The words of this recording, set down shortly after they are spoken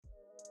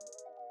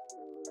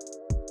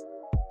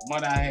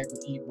money I had to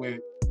eat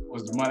with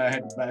was the money I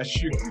had to buy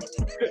shoes.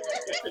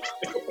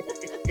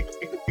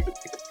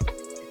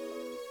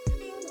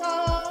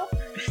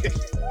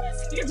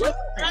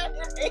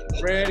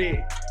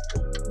 Ready.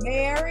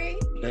 Mary.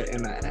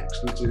 And I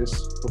actually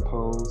just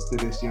proposed to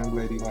this young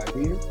lady right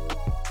here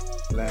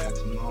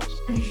last month.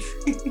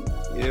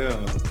 Yeah.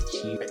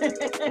 You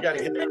gotta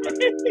get that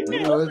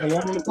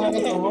It's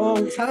a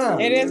long time.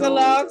 It is a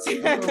long It's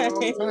a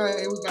long time. time.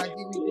 And we got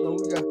we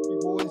got 3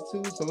 boys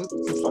too. So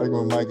it's like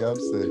when Mike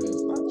Epps said,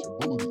 it's not your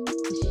booty,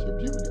 it's your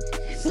beauty.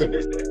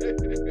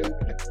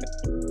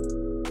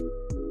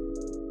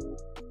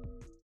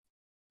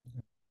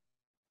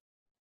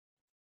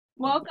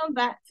 Welcome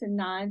back to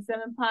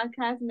 9-7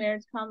 Podcast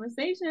Marriage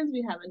Conversations.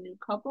 We have a new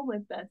couple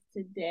with us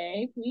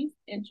today. Please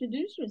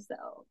introduce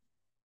yourselves.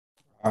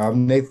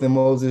 I'm Nathan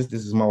Moses.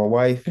 This is my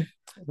wife.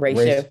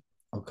 Rachel.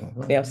 Okay.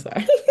 Yeah, I'm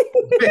sorry.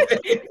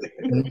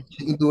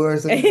 She can do her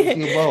saying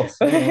she's a boss.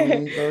 You know what I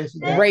mean?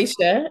 So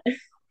Rachel.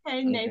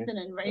 Hey, Nathan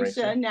and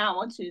Rachel. Now I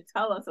want you to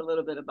tell us a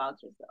little bit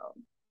about yourself.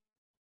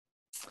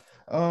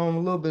 A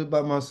little bit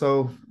about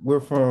myself.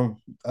 We're from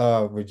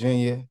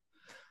Virginia.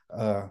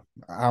 I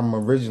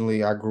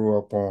grew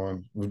up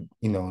on,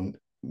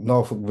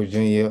 Norfolk,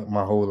 Virginia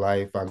my whole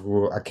life.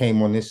 I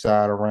came on this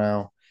side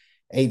around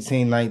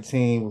 18,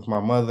 19 with my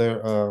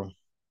mother.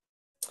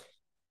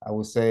 I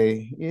would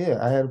say, yeah,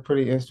 I had a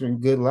pretty interesting,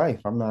 good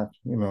life. I'm not,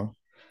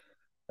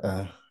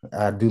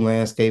 I do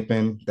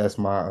landscaping. That's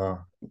my,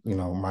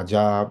 my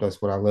job.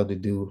 That's what I love to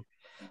do.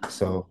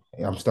 So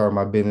I'm starting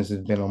my business.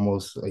 It's been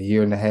almost a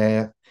year and a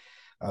half.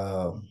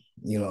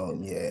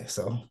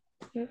 So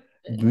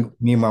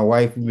me and my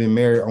wife, we've been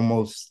married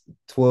almost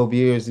 12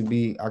 years. It'd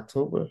be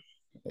October.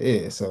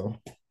 Yeah, so.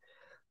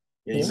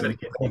 Yeah, you gotta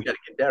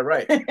get that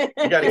right. You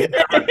gotta get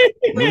that right.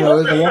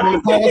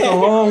 It's a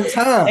long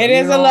time. It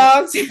is a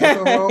long time. It's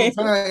a long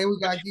time. And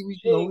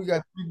we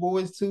got 3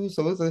 boys too.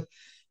 So it's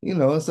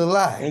a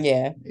lot.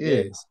 Yeah.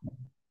 Yes.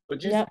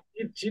 But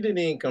she didn't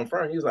even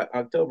confirm. He was like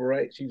October,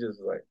 right? She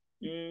just was like,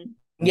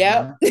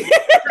 Yep.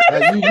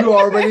 You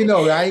already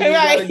know. I ain't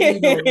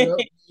Right. gotta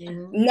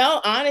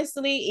No,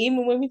 honestly,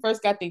 even when we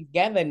first got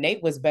together,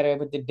 Nate was better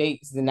with the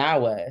dates than I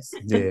was.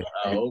 Yeah.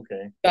 oh,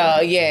 okay.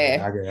 Oh,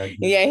 yeah.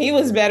 Yeah, he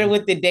was better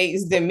with the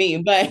dates than me.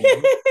 But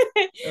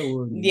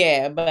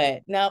yeah,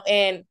 but no,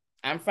 and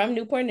I'm from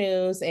Newport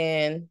News,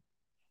 and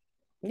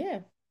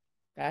yeah,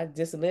 I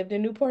just lived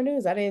in Newport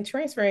News. I didn't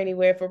transfer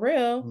anywhere for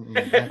real.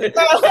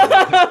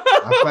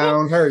 I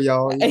found her,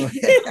 y'all.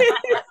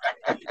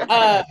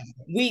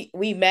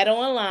 We met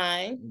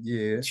online.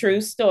 Yeah. True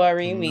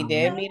story. We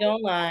did meet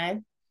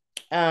online.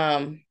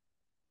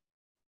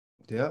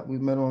 Yeah, we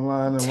met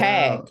online.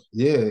 Tag.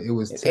 Yeah, it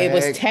was Tag. It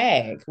was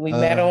Tag. We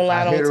met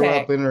online I hit on her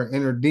Tag. up in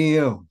her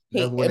DM.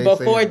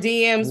 Before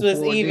DMs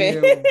was even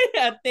a thing.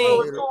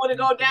 Oh, it's going to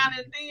go down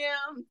in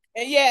DM.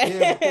 Yeah,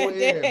 exactly.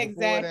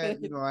 That,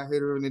 I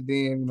hit her in the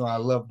DM. I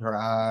loved her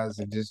eyes,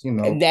 and just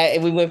that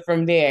we went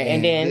from there,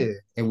 and then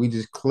and we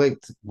just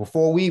clicked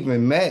before we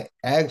even met.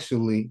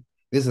 Actually,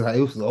 this is how it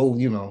was old,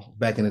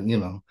 back in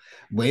the,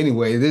 But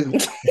anyway, this.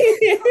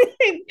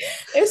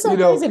 It's so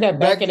crazy that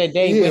back in the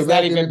day was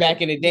not even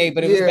back in the day,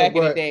 but it was back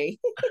in the day.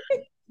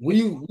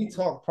 we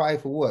talked probably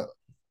for what,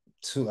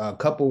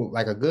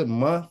 a good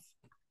month.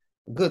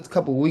 Good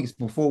couple weeks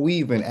before we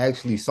even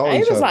actually saw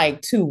each other. It was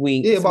like 2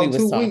 weeks. Yeah, about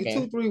 2 weeks,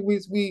 2-3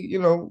 weeks. We,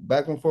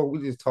 back and forth. We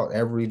just talked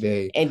every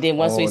day. And then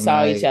once we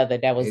saw each other,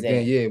 that was it.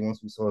 Then,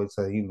 once we saw each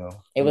other,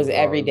 it was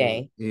every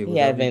day. Yeah, it was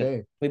every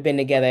day. We've been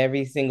together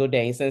every single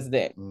day since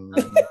then.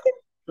 Mm-hmm.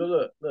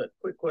 So look,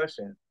 quick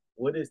question.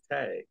 What is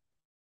Tag?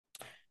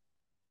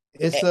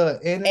 It's a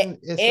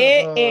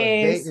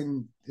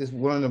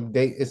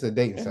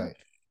dating site.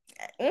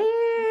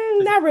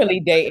 Not really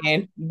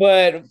dating,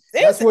 but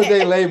that's what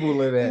they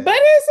label it as. But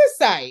it's a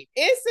site.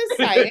 It's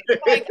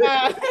like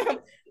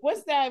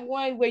what's that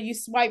one where you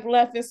swipe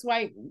left and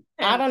swipe?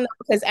 I don't know,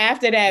 because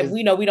after that,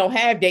 we don't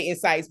have dating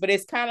sites, but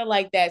it's kind of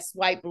like that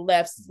swipe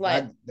left,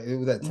 swipe.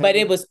 But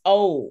it was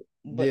old.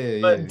 So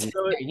it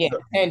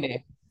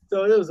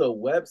was a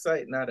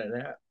website, not an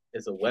app.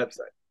 It's a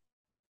website.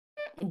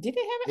 Did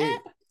it have an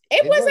app?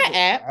 It was an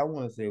app. I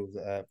want to say it was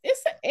an app.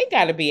 It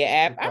got to be an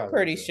app. I'm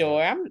pretty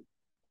sure.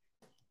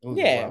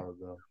 Yes.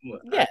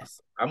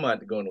 I'm gonna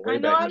have to go in the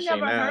Wayback Machine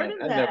now.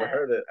 I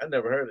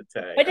never heard of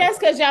Tag. But that's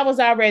because y'all was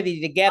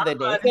already together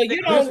then. So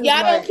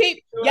y'all don't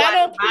keep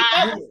up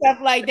with stuff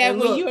like that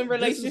when you in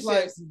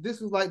relationships. This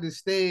was like the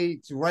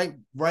stage right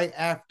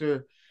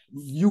after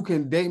you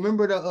can date.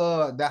 Remember the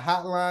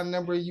hotline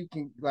number you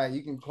can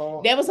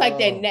call? That was like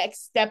the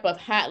next step of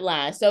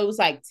hotline. So it was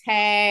like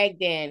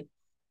Tagged and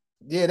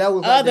that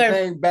was like the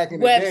thing back in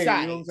the day. You know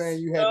what I'm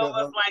saying? You had it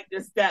was like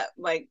the step,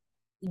 like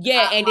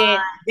and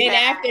then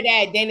after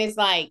that, then it's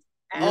like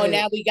Oh,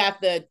 now we got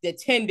the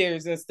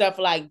tenders and stuff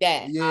like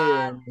that.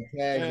 Yeah,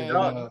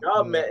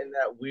 y'all met in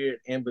that weird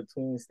in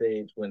between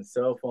stage when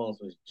cell phones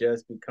was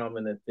just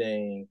becoming a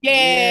thing.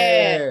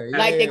 Yeah,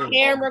 like the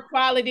camera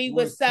quality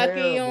was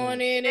sucking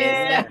on it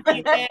and stuff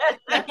like that.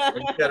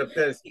 And you gotta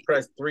press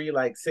 3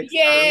 like 6 times.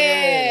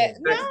 Yeah,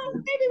 no,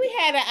 maybe we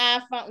had an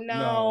iPhone.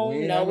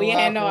 No, we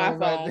had no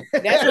iPhone.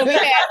 That's what we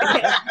had.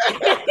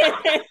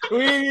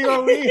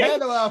 we had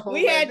no iPhone.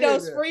 We had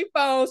those free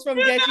phones from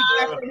that you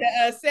got from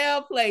the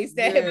cell place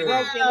that had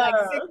broken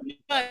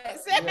like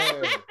 6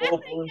 months.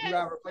 You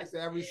gotta replace it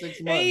every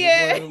 6 months.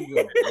 Yeah,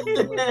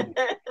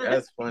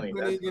 that's funny. You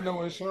couldn't get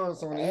no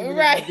insurance on it,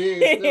 right?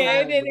 It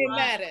didn't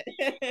matter.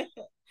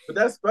 But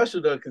that's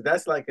special though, because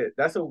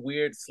that's a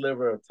weird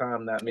sliver of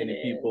time. Not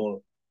many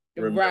people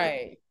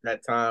remember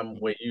that time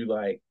where you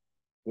like.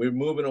 We're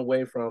moving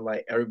away from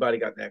like everybody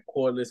got that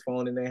cordless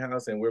phone in their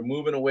house, and we're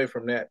moving away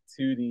from that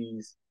to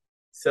these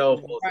cell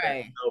phones,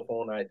 cell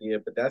phone idea.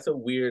 But that's a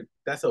weird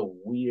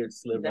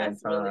sliver in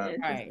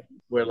time,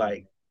 where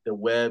like the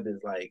web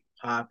is like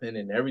popping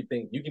and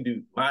everything. You can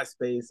do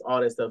MySpace,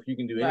 all that stuff. You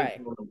can do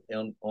anything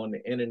on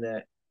the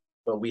internet,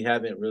 but we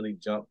haven't really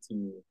jumped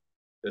to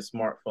the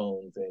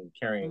smartphones and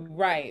carrying.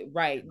 Right.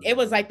 It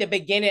was like the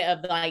beginning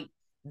of like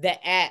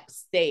the app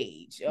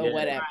stage or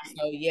whatever.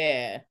 So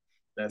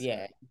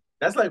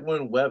that's like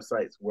when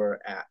websites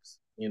were apps.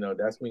 You know,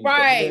 that's when you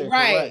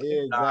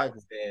exactly.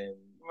 And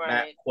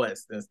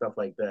MapQuest and stuff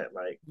like that.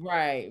 Like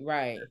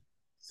right.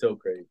 So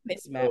crazy.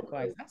 It's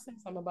MapQuest. I said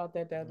something about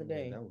that the other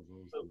day.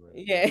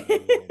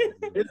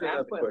 Here's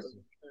another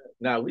question.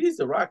 Now we used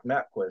to rock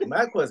MapQuest.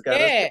 MapQuest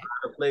got us to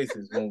other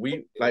places when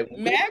we like.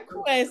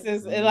 MapQuest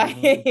is like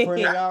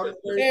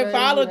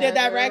follow the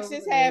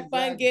directions, have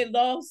fun, get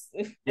lost.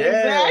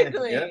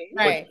 Exactly.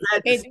 Right.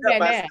 Step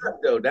by step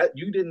though. That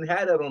you didn't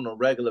have that on a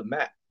regular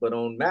map, but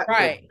on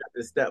MapQuest,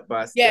 the step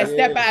by step. Yeah,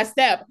 step by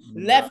step.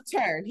 Left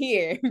turn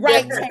here,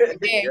 right turn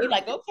there. You're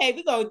like, okay,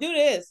 we're gonna do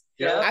this.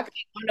 I can't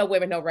go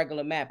nowhere with no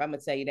regular map. I'm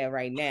gonna tell you that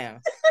right now.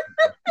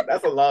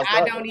 That's a lost.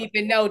 I don't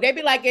even know. They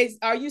be like,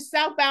 are you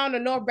southbound or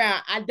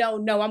northbound? I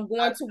don't know. I'm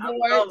going towards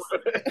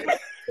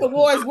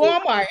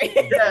Walmart.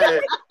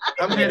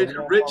 I'm headed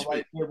to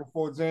Richmond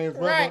before James.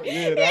 Right.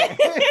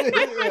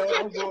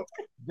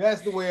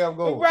 That's the way I'm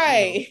going.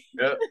 Right.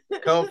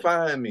 Come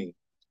find me.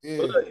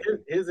 Yeah. Look,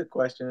 here's a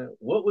question.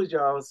 What was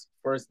y'all's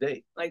first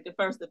date? Like the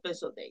first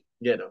official date.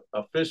 Yeah, the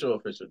official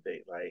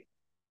date. Like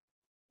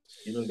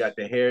you even got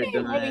the hair done. We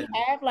really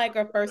have like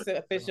a first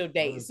official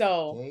date.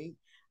 So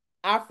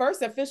our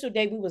first official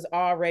date, we was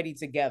already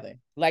together.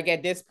 Like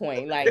at this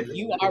point, like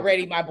you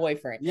already my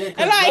boyfriend. Yeah,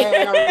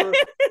 like,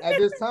 at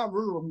this time,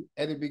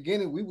 at the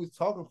beginning, we was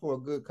talking for a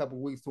good couple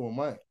of weeks to a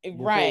month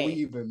before we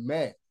even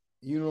met.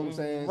 You know what I'm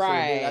saying?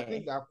 Right. So I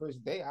think our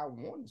first date, I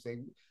want to say,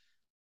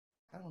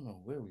 I don't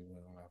know where we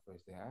went on our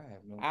first date. I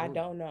have no clue. I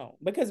don't know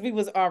because we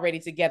was already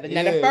together.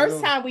 Now the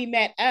first time we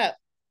met up,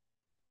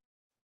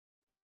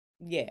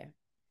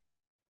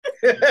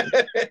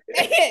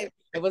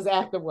 it was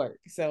after work,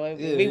 so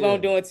we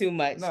won't do it too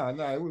much. No,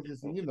 it was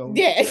just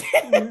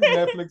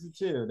Netflix and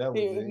chill. That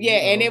was it.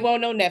 And it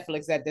won't no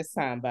Netflix at this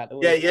time, by the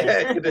way.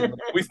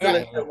 We still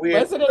in the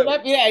weird.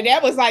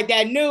 That was like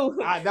that new.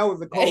 That was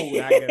the cold.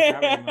 I guess.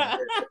 I don't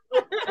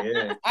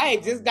know. I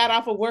had just got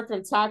off of work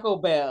from Taco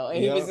Bell,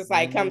 and he was just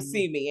like, "Come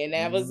see me," and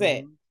that was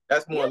it.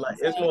 That's more like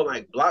it's more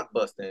like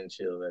Blockbuster and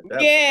chill.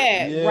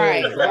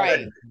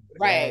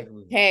 Right.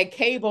 Had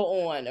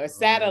cable on or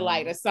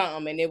satellite or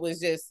something, and it was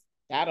just.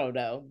 I don't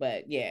know,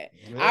 but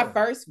our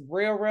first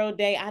real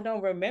day, I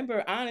don't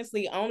remember,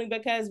 honestly, only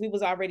because we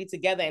was already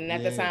together. And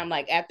at the time,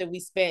 like after we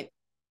spent,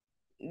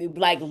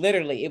 like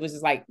literally, it was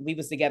just like we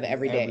was together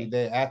every day. Every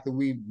day. After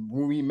when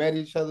we met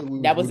each other,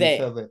 that was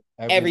it.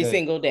 Every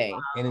single day.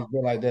 And it's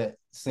been like that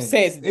since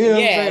you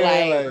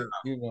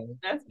know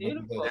that's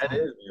beautiful. That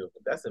is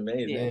beautiful. That's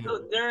amazing. Yeah.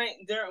 So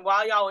during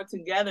while y'all were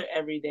together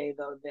every day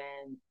though,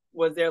 then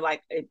was there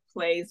like a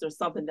place or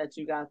something that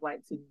you guys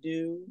like to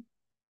do?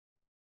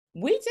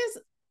 We just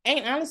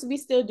honestly, we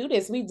still do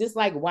this. We just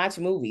like watch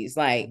movies,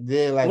 like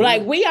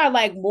we are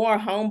like more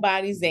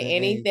homebodies than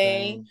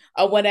anything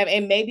or whatever.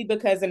 And maybe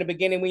because in the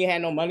beginning we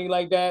had no money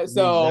like that,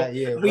 so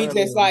we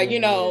just like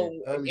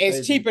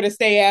it's cheaper to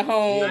stay at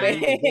home.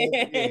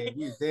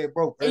 And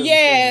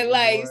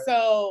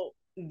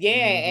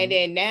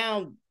then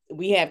now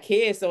we have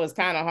kids, so it's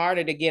kind of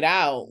harder to get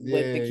out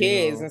with the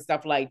kids and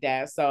stuff like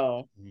that.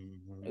 So.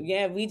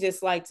 We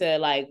just like to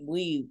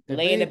lay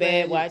in the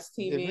bed, watch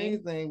TV. If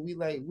anything, we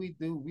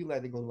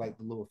like to go to like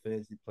the little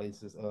fancy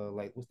places.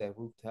 Like what's that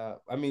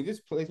rooftop? I mean, this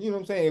place, you know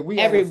what I'm saying?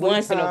 Every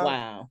once in a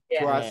while.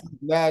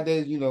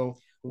 Nowadays,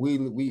 we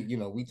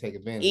take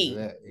advantage of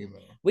that.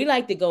 We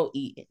like to go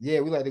eat. Yeah,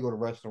 we like to go to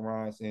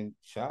restaurants and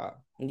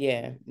shop.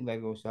 Yeah, we like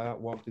to go shop,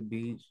 walk the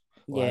beach.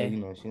 Yeah, she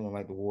don't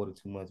like the water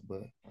too much,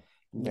 but.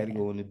 We got to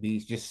go on the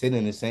beach, just sit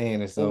in the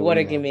sand or something.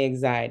 Water give me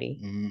anxiety.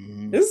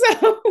 Mm-hmm.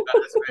 So.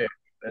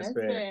 That's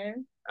fair.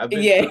 I've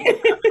been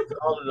to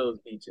all of those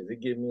beaches. It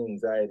gives me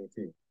anxiety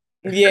too.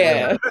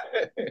 Yeah.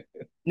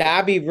 Nah,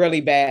 I'd be really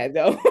bad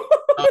though.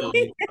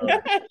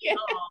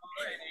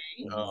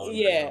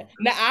 Yeah.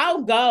 Now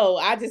I'll go.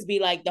 I just be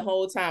like the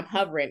whole time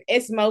hovering.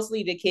 It's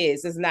mostly the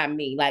kids. It's not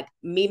me. Like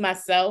me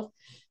myself,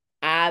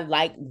 I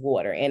like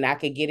water and I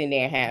could get in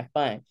there and have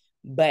fun.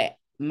 But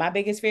my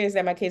biggest fear is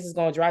that my kids is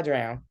gonna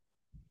drown.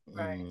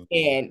 Right.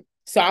 And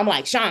so I'm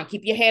like, Sean,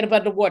 keep your head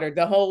above the water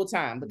the whole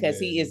time because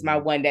he is my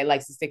one that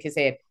likes to stick his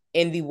head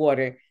in the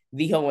water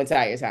the whole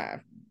entire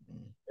time.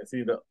 And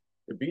see, the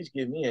beach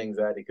give me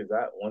anxiety because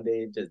one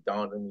day it just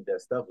dawned on me that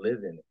stuff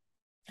lives in it.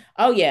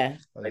 Oh yeah.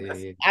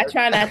 I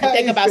try not to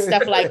think about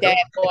stuff like that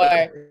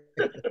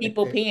or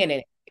people peeing in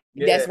it.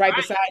 That's right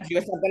beside you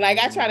or something. Like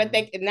I try to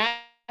think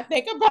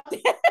about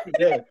that.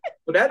 Yeah.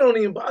 But that don't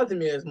even bother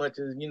me as much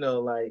as,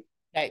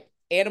 like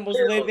animals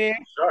live there.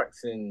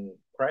 Sharks and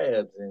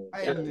crabs and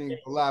I ain't even gonna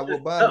lie.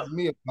 What bothers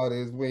me about it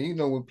is when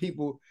when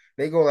people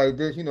they go like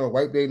this,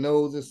 wipe their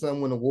nose or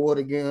something when the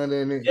water get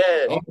under it.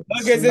 Yeah.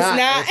 Because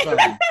it's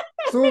not.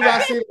 As soon as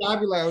I see it, I'll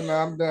be like, oh, no,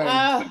 I'm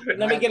done.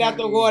 Let me get out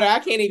the water. I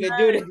can't even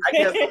do this. I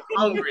guess I'm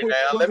hungry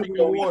now. Let me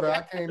go water.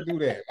 I can't do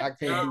that. I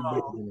can't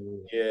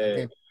do that.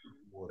 Yeah.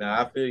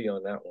 Nah, I feel you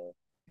on that one.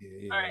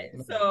 Yeah. All right.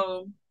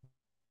 So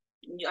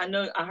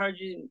I heard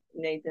you,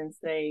 Nathan,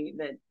 say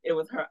that it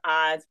was her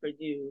eyes for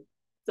you.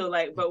 So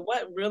but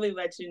what really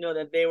let you know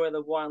that they were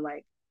the one,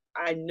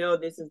 I know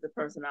this is the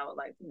person I would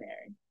like to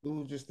marry? It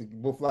was just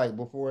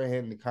before I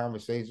had the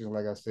conversation,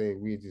 like I said,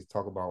 we just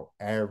talk about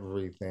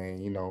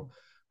everything,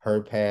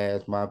 her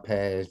past, my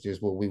past,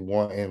 just what we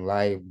want in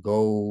life,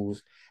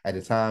 goals. At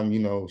the time,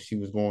 she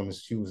was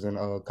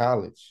in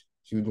college.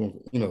 She was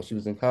doing, she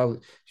was in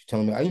college. She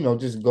told me,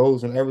 just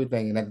goals and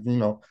everything.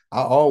 And I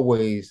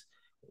always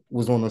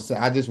was on the same,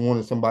 I just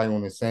wanted somebody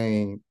on the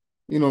same,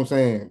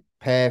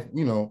 path,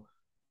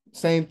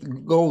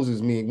 same goals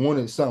as me,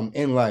 wanted something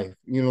in life,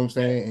 you know what I'm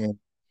saying?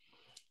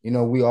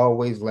 And we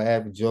always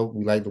laugh and joke.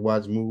 We like to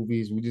watch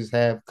movies. We just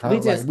have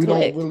we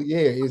don't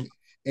really,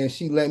 and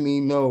she let me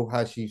know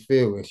how she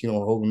feel, and she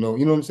don't hold no,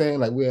 you know what I'm saying?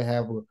 Like we'll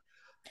have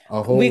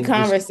a whole we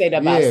conversate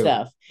about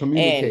stuff,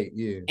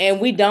 communicate, and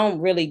we don't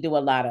really do a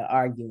lot of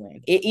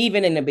arguing.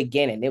 Even in the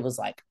beginning, it was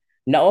like,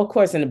 no, of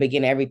course, in the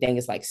beginning, everything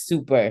is like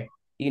super,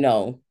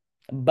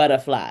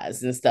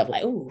 butterflies and stuff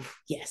like, oh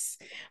yes,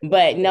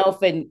 but no,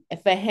 for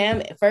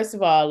him, first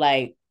of all,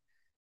 like,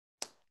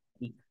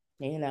 he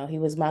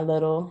was my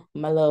little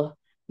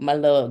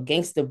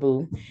gangster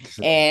boo,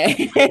 and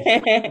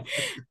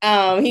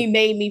he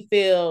made me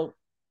feel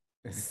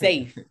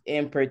safe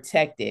and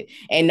protected,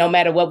 and no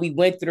matter what we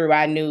went through,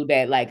 I knew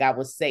that like I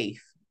was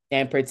safe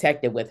and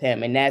protected with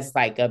him, and that's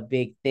like a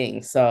big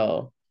thing.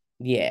 So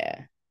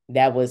yeah,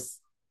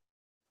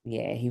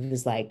 he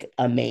was like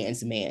a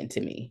man's man to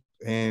me.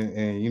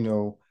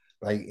 And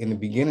like in the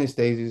beginning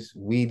stages,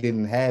 we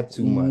didn't have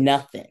too much.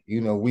 Nothing.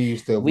 We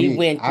used to.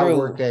 Went through. I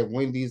worked at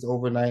Wendy's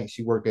overnight.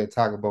 She worked at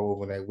Taco Bell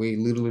overnight. We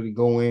literally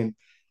go in,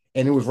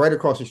 and it was right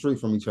across the street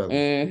from each other.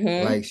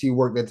 Mm-hmm. Like she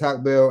worked at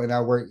Taco Bell, and I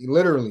worked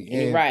literally.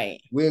 And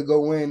right. We'd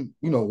go in,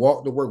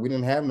 walk to work. We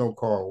didn't have no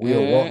car.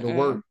 We'd walk to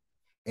work.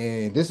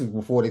 And this was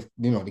before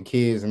the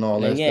kids and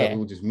all that stuff. It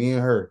was just me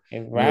and her.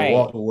 Right. We'd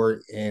walk to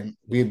work, and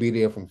we'd be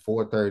there from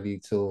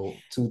 4:30 till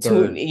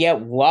 2:30. Yeah,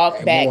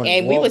 walk back,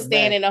 and we were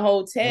staying in a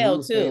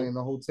hotel too. In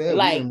the hotel,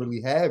 like, we didn't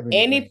really have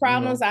any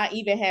problems I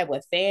even had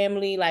with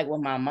family, like with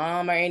my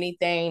mom or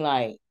anything,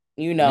 like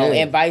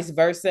and vice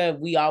versa.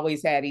 We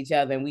always had each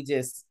other, and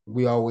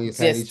we always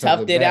had each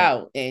other, toughed it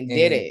out and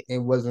did it. It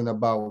wasn't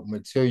about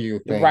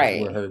material things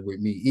with her, with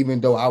me, even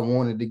though I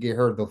wanted to get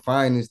her the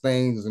finest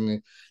things.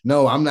 And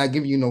no, I'm not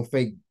giving you no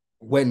fake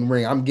wedding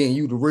ring. I'm getting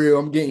you the real.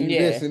 I'm getting you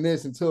this and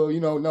this until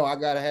no, I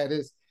gotta have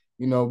this,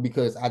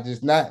 because I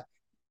just not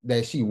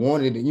that she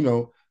wanted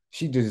it.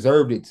 She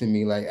deserved it to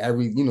me. Like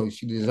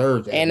she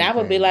deserved it. And I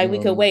would be like, we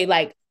could wait.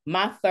 Like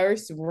my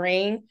first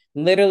ring,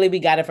 literally, we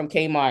got it from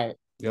Kmart.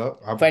 Yep,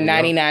 for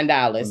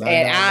 $99,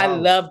 and I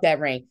love that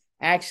ring.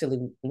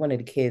 Actually, one of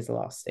the kids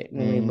lost it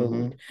when we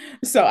moved,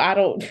 so I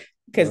don't,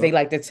 because they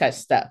like to touch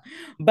stuff.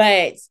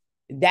 But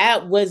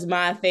that was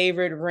my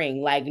favorite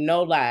ring. Like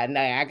no lie,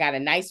 now I got a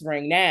nice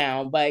ring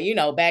now, but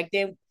back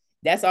then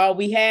that's all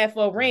we had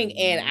for a ring,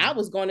 and I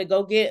was going to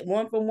go get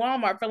one from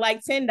Walmart for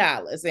like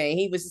 $10, and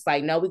he was just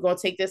like, "No, we're gonna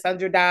take this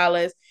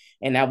 $100,"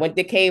 and I went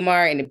to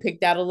Kmart and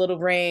picked out a little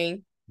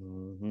ring.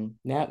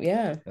 Yep,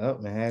 yeah.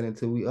 I had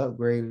until we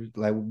upgraded.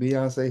 Like what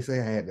Beyonce say,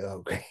 I had to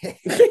upgrade. It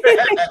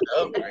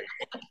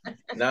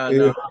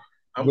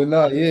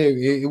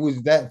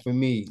was that for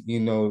me.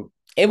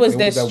 It was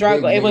the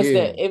struggle. It was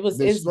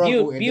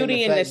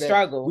beauty in the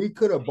struggle. We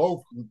could have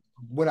both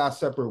went our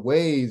separate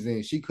ways,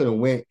 and she could have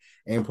went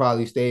and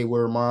probably stayed with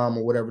her mom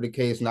or whatever the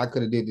case, and I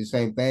could have did the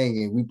same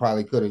thing, and we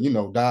probably could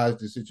have dodged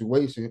the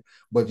situation.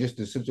 But just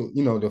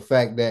the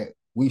fact that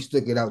we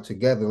stuck it out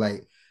together,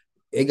 like.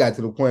 It got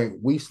to the point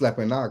we slept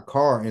in our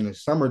car in the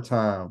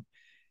summertime,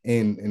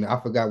 and I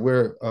forgot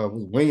where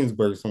was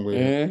Williamsburg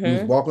somewhere. We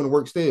was walking to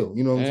work still,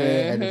 you know what I'm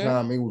saying? At the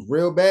time, it was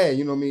real bad,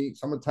 you know what I mean?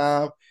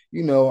 Summertime,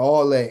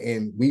 all that,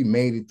 and we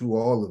made it through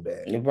all of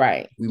that.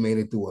 Right. We made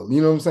it through, you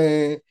know what I'm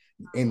saying?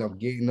 End up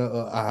getting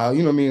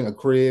a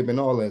crib and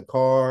all that,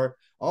 car,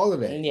 all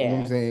of that. You know what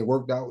I'm saying? It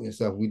worked out and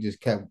stuff. We just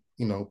kept,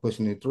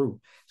 pushing it through.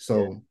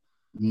 So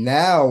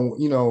now,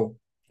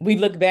 we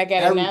look back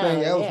at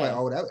everything else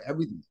like,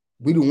 everything.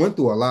 We went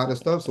through a lot of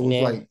stuff. So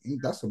it's like,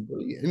 that's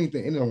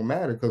anything, it don't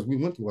matter because we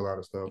went through a lot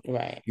of stuff.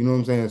 Right. You know what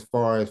I'm saying? As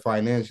far as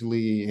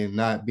financially and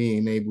not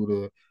being able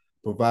to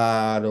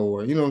provide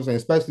or, you know what I'm saying?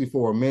 Especially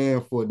for a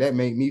man, for that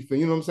make me feel,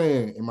 you know what I'm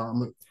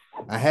saying?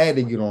 I had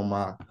to get on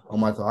my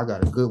I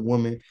got a good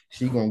woman.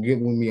 She gonna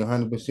get with me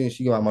 100%.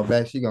 She got my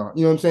back. She gonna,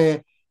 you know what I'm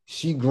saying?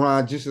 She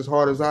grind just as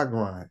hard as I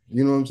grind.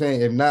 You know what I'm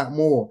saying? If not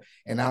more.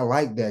 And I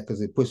like that because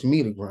it pushed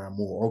me to grind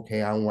more.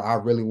 Okay, I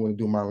really want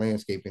to do my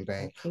landscaping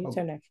thing. Can you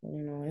turn that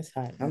phone on? It's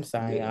hot. I'm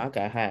sorry, y'all. I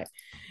got hot.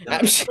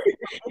 I'm sure.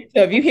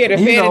 So if you hear the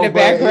fan in the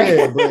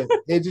background, but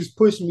it just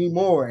pushed me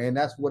more, and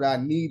that's what I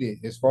needed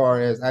as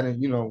far as I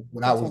didn't,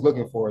 what I was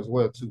looking for as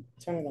well too.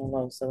 Turn it on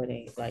low so it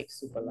ain't like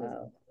super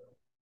loud.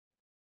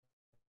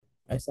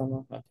 It's on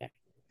low. Okay.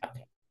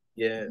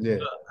 Yeah.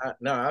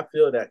 I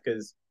feel that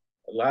because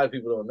a lot of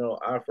people don't know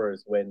our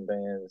first wedding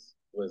bands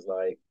was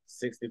like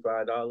 $65.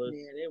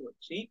 Yeah, they were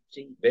cheap.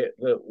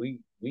 Look,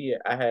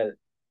 I had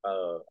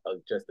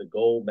just a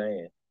gold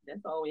band.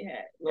 That's all we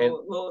had.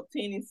 Little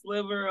teeny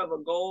sliver of a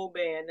gold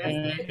band. That's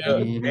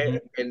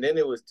and then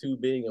it was too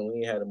big, and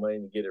we didn't have the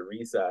money to get it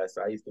resized.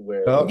 So I used to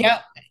wear.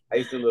 I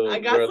used to wear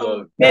a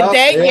little.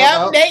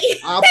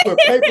 I put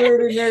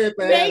paper in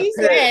everything. They used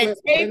to have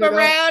tape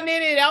around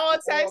in it, all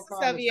types of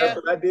stuff. Yeah,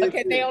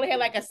 because they only had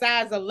like a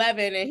size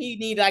 11, and he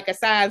needed like a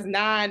size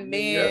 9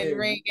 men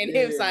ring, and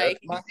he was like,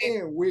 my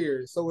hand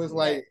weird, so it's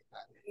like.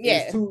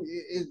 It's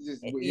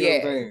just you know what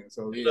I'm saying.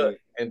 So look,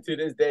 and to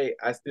this day,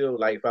 I still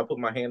like if I put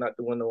my hand out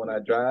the window when I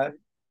drive.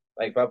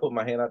 Like if I put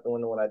my hand out the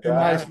window when I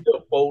drive, I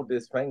still fold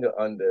this finger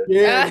under.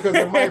 Yeah, because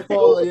it might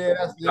fall. Yeah,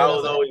 I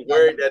was always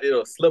worried that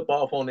it'll slip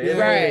off on the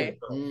inside.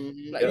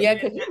 Right. Yeah,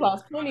 because you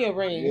lost plenty of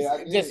rings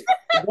just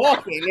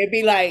walking. It'd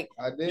be like,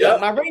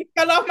 my ring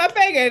fell off my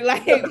finger.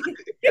 Like,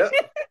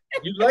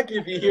 you lucky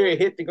if you hear it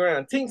hit the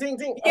ground. Ting, ting,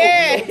 ting.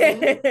 Yeah.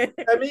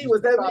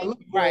 Was that me?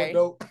 Right.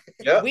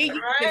 We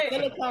used the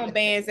silicone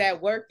bands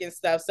at work and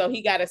stuff. So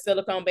he got a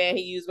silicone band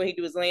he used when he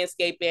do his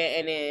landscaping,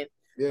 and then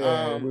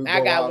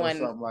I got one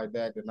something like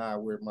that. Then I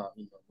wear my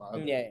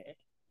other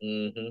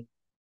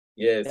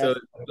So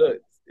look,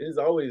 it's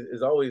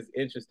always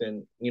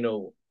interesting.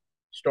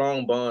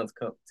 Strong bonds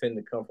tend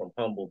to come from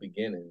humble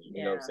beginnings.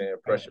 You know what I'm saying?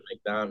 Pressure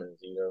make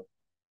diamonds.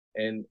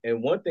 And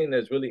one thing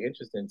that's really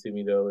interesting to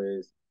me though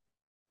is,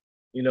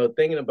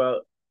 thinking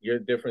about your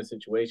different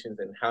situations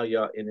and how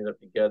y'all ended up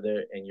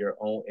together and your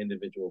own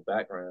individual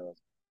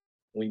backgrounds.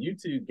 When you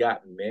two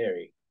got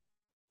married,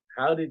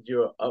 how did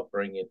your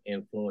upbringing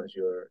influence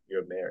your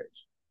marriage?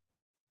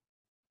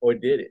 Or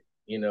did it?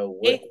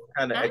 What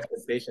kind of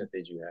expectations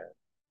did you have?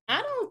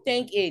 I don't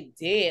think it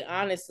did,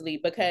 honestly,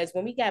 because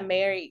when we got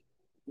married,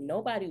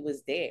 nobody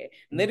was there.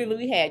 Literally,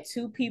 we had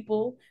 2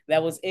 people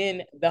that was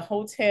in the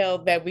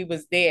hotel that we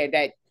was there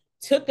that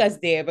took us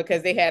there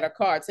because they had a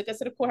car, took us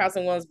to the courthouse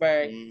in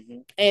Williamsburg.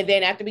 And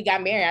then after we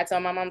got married, I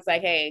told my mom, was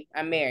like, hey,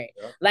 I'm married.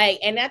 Like,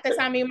 and at the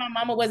time, me and my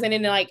mama wasn't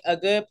in like a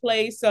good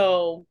place.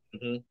 So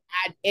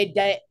it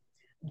can't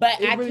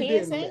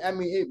say. I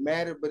mean, it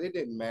mattered, but it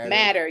didn't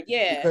matter.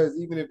 Yeah. Because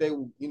even if they,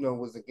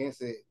 was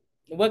against it,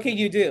 what can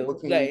you do?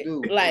 What can you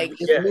do? Like,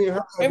 me and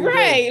her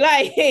right?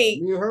 Like,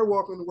 me and her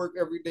walking to work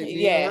every day.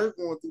 Me and her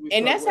going through the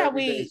and that's how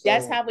we.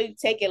 That's how we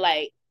take it.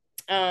 Like,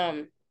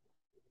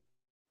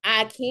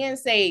 I can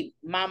say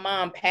my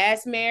mom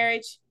past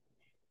marriage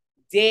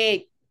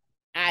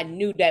I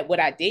knew that what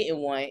I didn't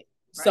want. Right.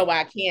 So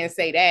I can't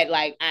say that.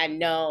 Like, I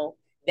know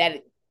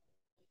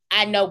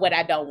what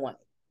I don't want.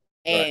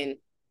 And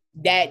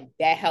that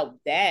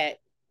helped that.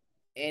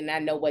 And I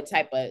know what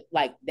type of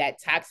like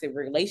that toxic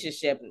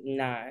relationship.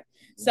 Nah.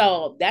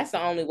 So that's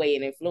the only way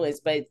it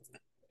influenced. But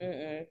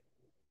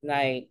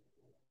like,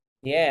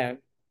 yeah.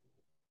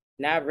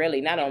 Not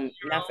really. Not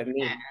for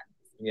me.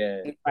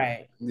 Yeah.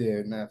 Right.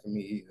 Yeah, not for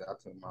me either. I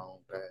took my own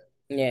path.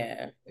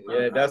 Yeah.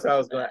 Yeah, that's what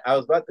I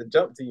was about to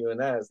jump to you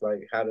and ask,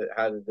 like, how did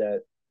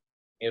that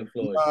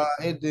influence you?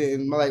 It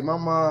didn't. Like my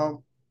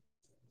mom,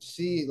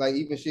 she'll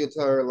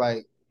tell her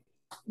like,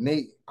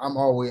 Nate, I'm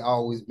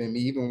always been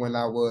me. Even when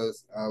I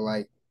was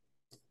like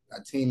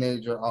a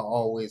teenager, I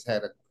always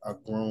had a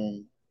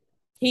grown.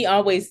 He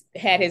always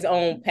had his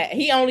own path.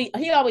 He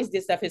always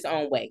did stuff his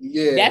own way.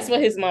 Yeah. That's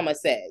what his mama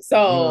said.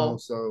 So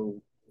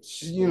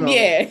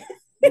yeah.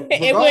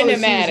 It wouldn't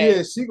have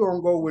mattered. She gonna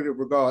go with it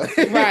regardless.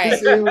 Right.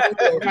 Right.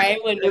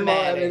 It wouldn't have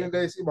mattered. At the end of the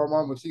day, she my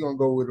mama. She gonna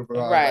go with it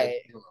regardless.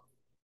 Right. Like,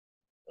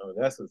 Oh,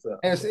 that's what's up.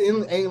 And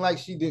it ain't like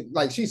she did.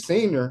 Like she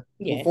seen her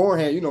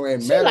beforehand,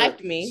 and she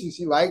liked me.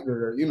 She liked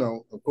her,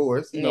 of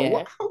course.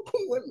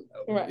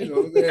 Right.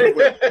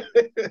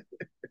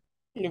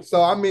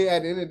 So I mean,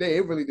 at the end of the day,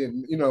 it really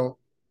didn't.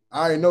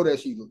 I didn't know that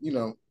she liked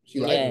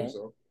me.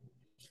 So,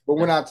 but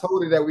when I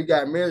told her that we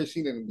got married,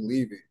 she didn't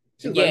believe it.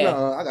 She was like,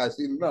 "No, I gotta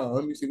see. No,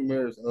 let me see the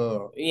marriage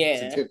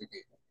certificate."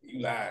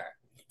 You lied.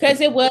 Because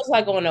it was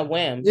like on a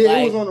whim. Yeah,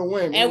 it was on a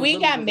whim. And we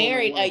got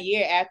married a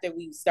year after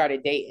we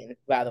started dating,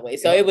 by the way.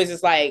 So it was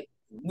just like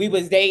we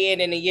was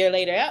dating, and a year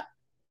later,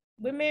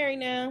 We're married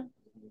now.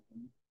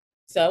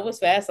 So it was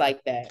fast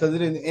like that. Because it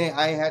didn't, and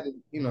I had to,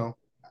 you know,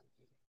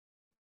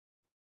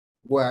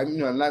 well, you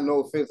know, not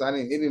no offense,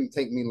 it didn't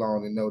take me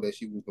long to know that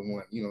she was the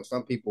one. You know,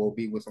 some people will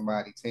be with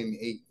somebody 10,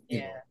 8, you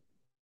know,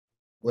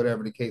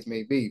 whatever the case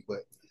may be. But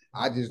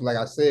I just, like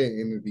I said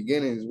in the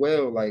beginning as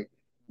well, like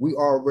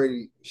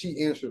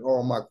she answered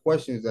all my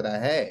questions that I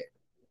had.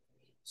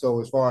 So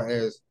as far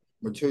as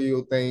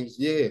material things,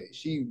 yeah,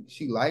 she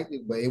liked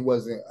it, but it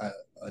wasn't a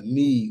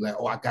need, like,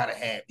 oh, I gotta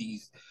have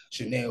these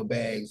Chanel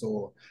bags,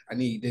 or I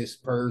need this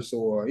purse,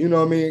 or you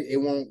know what I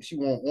mean? She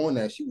won't on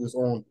that. She was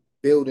on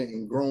building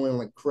and growing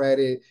like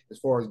credit as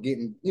far as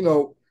getting, you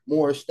know,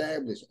 more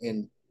established.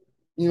 And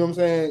you know what I'm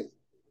saying?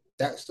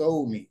 That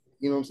sold me.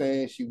 You know what I'm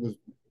saying? She was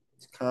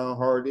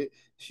kind-hearted.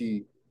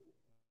 She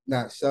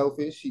not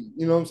selfish. She,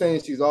 you know what I'm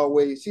saying?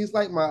 She's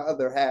like my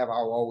other half,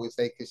 I'll always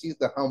say, because she's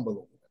the humble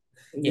one.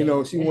 You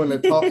know, she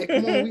wanted to talk. Hey,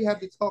 come on, we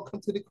have to talk.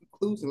 Come to the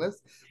conclusion. Let's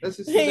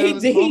just sit down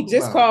and he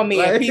just called me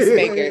a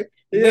peacemaker,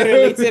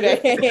 literally today.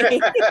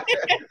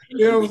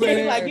 You know what I'm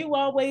saying? Like, you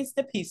always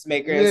the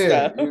peacemaker and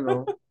stuff. You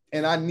know,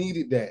 and I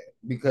needed that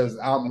because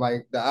I'm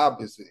like the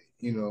opposite.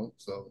 You know,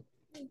 so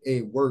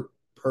it worked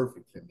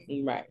perfect for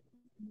me. Right.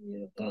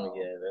 Yeah. Oh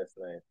yeah, that's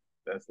nice.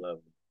 That's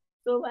lovely.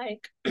 So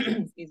like,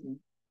 excuse me.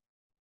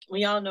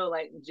 We all know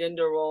like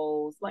gender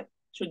roles, like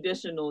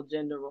traditional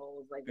gender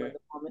roles, like where the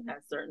woman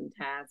has certain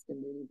tasks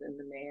and duties and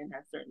the man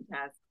has certain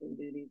tasks and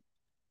duties.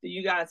 Do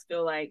you guys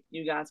feel like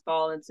you guys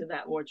fall into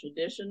that more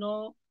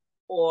traditional,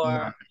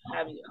 or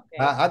have you?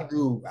 Okay. I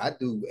do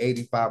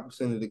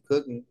 85% of the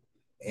cooking,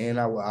 and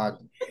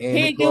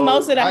he do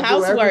most of the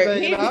housework.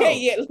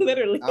 Yeah,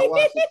 literally. I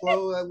wash the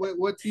clothes.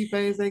 What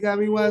T-Pains they got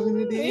me washing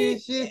the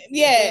dishes? Shit.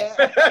 Yeah.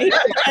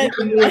 I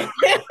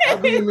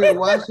be in there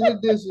washing the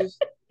dishes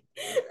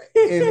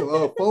and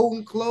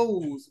folding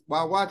clothes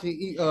while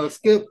watching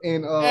Skip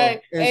and yeah.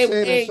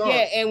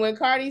 And when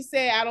Cardi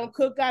said, "I don't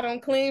cook, I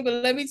don't clean,"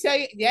 but let me tell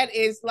you, that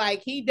is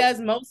like he does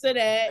most of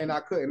that. And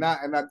I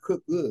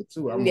cook good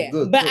too. I'm a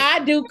good but cook. I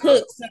do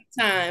cook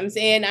sometimes,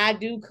 and I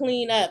do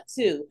clean up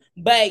too.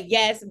 But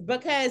yes,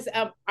 because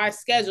of our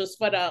schedules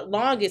for the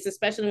longest,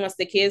 especially once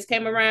the kids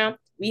came around,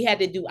 we had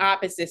to do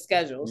opposite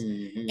schedules.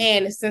 Mm-hmm.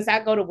 And since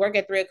I go to work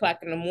at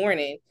 3:00 in the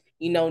morning,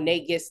 you know,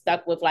 Nate gets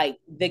stuck with like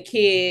the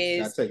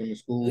kids. I take them to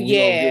school.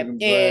 Yeah,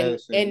 and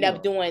end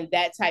up doing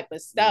that type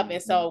of stuff. Mm-hmm.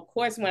 And so, of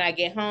course, when I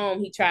get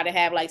home, he try to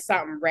have like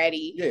something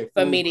ready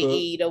for me to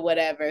eat or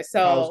whatever.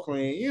 So house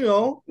clean, you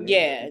know.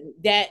 Yeah,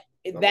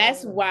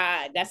 that's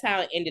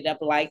how it ended up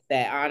like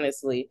that,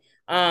 honestly.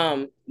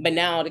 But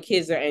now the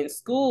kids are in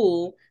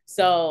school,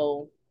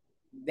 so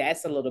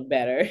that's a little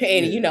better.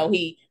 And you know,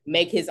 he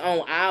make his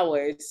own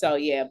hours. So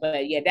yeah,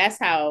 but yeah, that's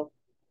how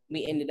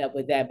we ended up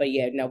with that. But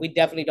yeah, no, we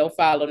definitely don't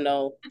follow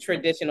no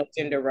traditional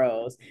gender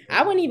roles.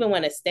 I wouldn't even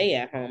want to stay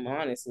at home,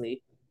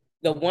 honestly.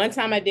 The one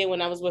time I did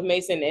when I was with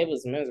Mason, it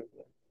was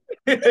miserable.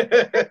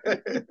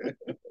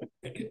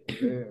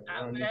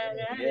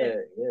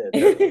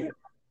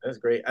 That's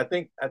great. I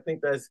think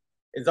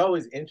it's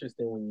always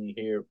interesting when you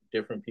hear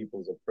different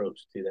people's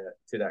approach to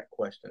that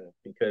question,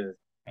 because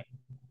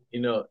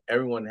you know,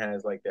 everyone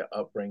has like their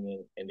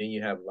upbringing, and then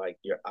you have like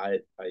your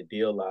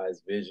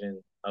idealized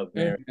vision of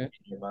marriage in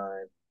your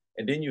mind.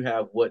 And then you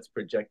have what's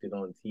projected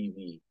on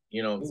TV.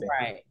 You know what I'm saying?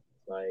 Right.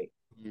 Like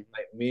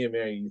me and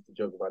Mary used to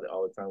joke about it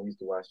all the time. We used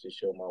to watch this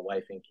show, My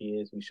Wife and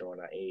Kids. We showing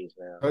our age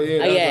now. Oh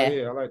yeah,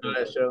 I like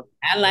that show.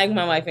 I like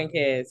My Wife and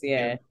Kids.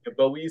 Yeah.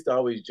 But we used to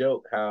always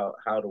joke how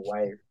the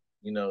wife,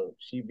 you know,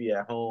 she'd be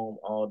at home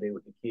all day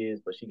with the kids,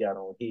 but she got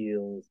on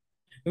heels.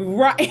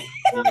 Right. You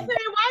know what I'm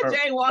saying? Why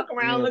Jane walk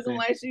around looking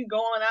like she's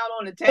going out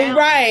on the town?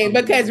 Right,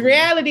 because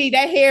reality,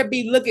 that hair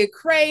be looking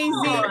crazy.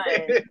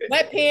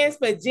 Wet pants,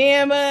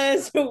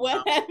 pajamas,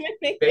 whatever.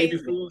 Baby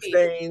food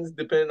stains,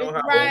 depending on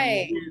how old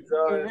the kids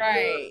are.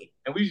 Right.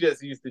 And we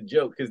just used to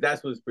joke because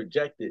that's what's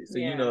projected. So,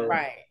 you know,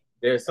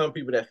 there are some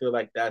people that feel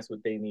like that's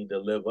what they need to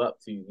live up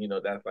to. You know,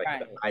 that's like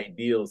the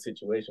ideal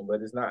situation, but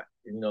it's not.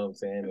 You know what I'm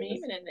saying? I mean,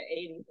 even in the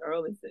 80s,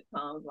 early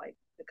sitcoms like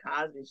The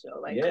Cosby Show,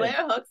 like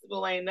Claire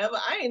Huxtable I ain't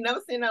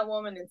never seen that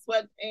woman in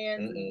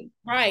sweatpants.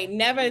 Mm-hmm. Right,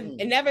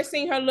 never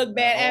seen her look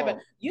bad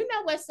ever. You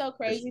know what's so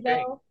crazy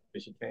though?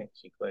 But she can't.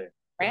 She Claire.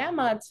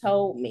 Grandma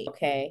told me,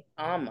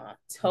 Amma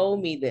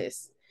told me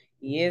this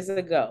years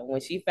ago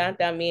when she found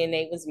out me and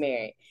Nate was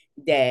married,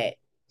 that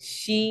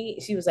she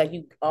was like,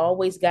 you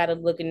always gotta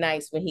look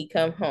nice when he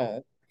come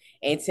home,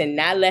 and to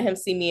not let him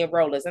see me in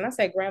rollers. And I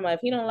said, Grandma,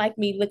 if he don't like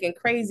me looking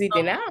crazy,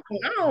 then I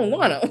don't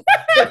want him.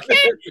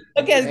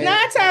 Because 9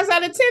 times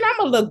out of 10, I'm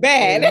gonna look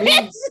bad.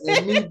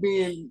 And me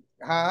being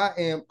how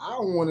I am, I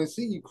don't want to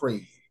see you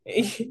crazy.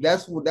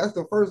 That's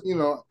the first, you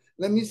know.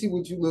 Let me see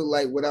what you look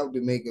like without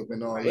the makeup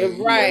and all that.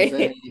 Right.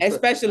 You know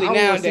especially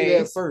nowadays. See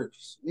that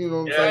first. You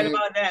know what I'm saying? Right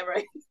about that,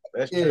 right?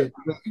 That's true.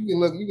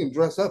 You can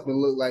dress up and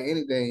look like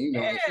anything, you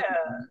know.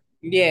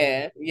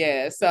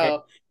 Yeah.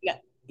 So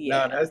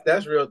no,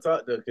 that's real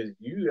talk though, because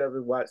you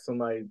ever watch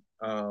somebody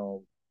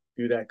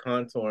do that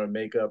contour and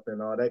makeup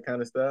and all that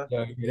kind of stuff?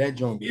 Yeah, that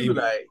joint. You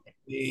like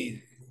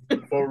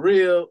for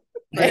real.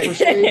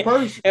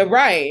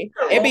 Right.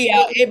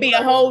 It'd be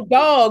a whole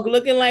dog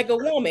looking like a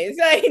woman. It's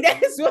like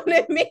that's what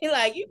it mean.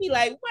 Like you be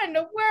like, what in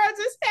the world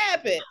just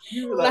happened?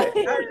 Like,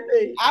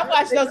 I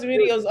watch those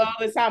videos all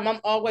the time.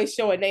 I'm always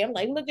showing Nate. I'm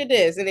like, look at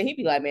this, and then he'd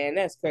be like, man,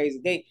 that's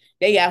crazy.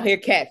 They out here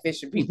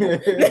catfishing people. They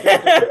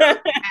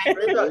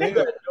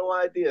got no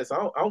idea.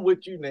 So I'm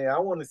with you, Nate. I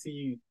want to see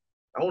you.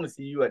 I want to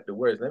see you at the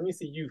worst. Let me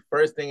see you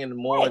first thing in the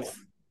morning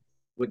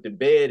with the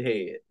bed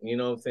head. You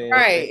know what I'm saying?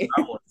 Right.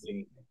 I want to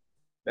see.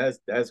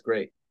 That's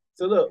great.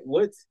 So look,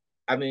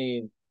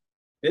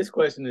 this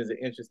question is an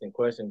interesting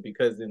question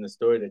because in the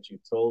story that you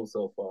told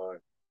so far,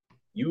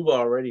 you've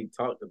already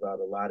talked about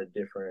a lot of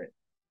different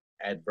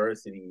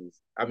adversities.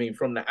 I mean,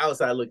 from the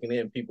outside looking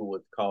in, people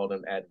would call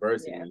them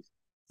adversities,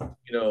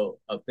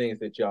 of things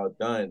that y'all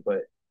done.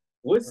 But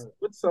what's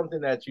something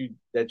that you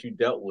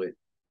dealt with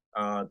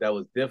that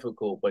was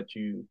difficult, but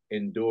you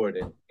endured,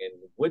 and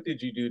what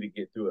did you do to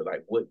get through it?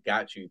 Like, what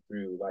got you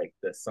through, like,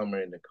 the summer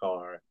in the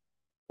car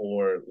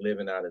or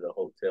living out of the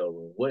hotel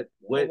room? Or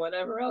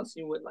whatever else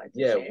you would like to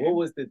share. What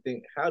was the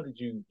thing? How did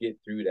you get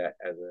through that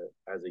as a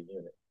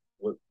unit?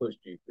 What pushed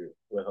you through?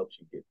 What helped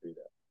you get through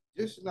that?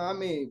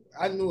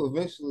 I knew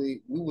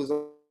eventually we was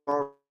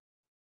already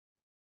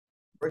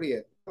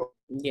at.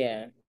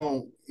 Yeah.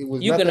 It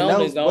was you can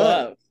only go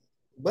up.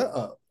 But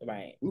up.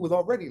 Right. We was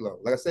already low.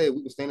 Like I said,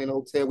 we was staying in the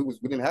hotel. We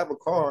didn't have a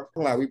car.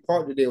 Like, we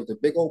parked there. It was a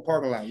big old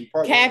parking lot. We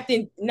parked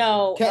Captain D's.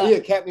 Not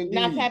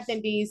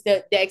Captain D's.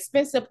 The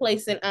expensive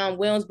place in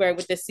Williamsburg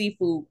with the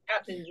seafood.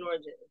 Captain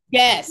George's.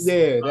 Yes.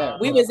 Yeah.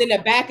 We was in the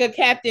back of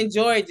Captain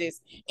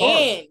George's.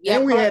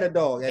 And we had a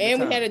dog. We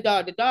had a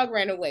dog. The dog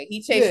ran away.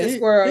 He chased the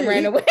squirrel and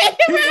ran away.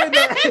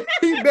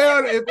 He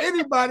bailed. If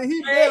anybody,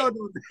 he bailed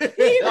on it.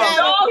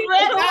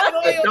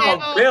 The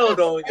dog bailed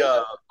on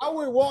y'all. I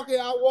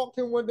walked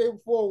him one day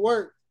before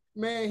work.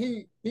 Man,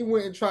 he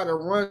went and tried to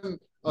run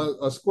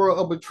a squirrel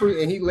up a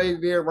tree, and he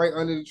laid there right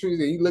under the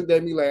trees, and he looked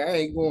at me like, I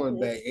ain't going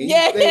back. And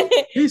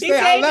he stayed.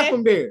 I left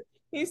him there.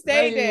 He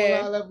stayed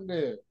there. I left him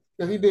there.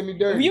 Because he did me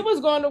dirty. You was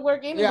going to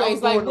work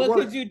anyways. Like, what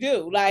could you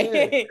do? Like,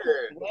 well,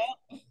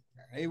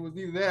 it was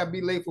either that I'd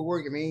be late for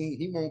work, and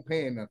he won't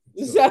pay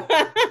nothing. So.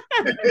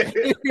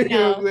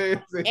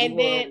 And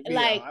then,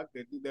 like, I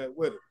could do that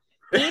with him.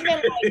 Even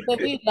like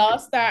when we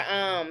lost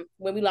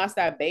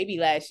our baby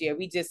last year,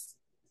 we just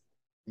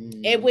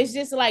it was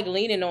just like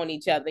leaning on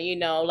each other,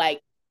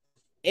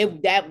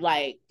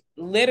 like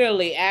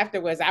literally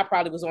afterwards, I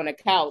probably was on the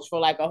couch for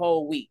like a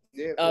whole week.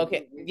 For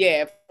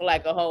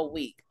like a whole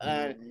week.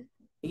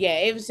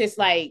 It was just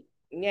like,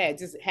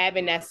 just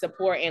having that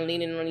support and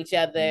leaning on each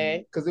other.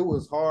 Because it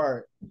was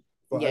hard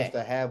for us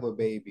to have a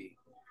baby.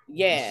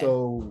 Yeah.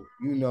 So,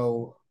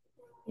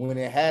 when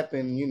it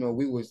happened,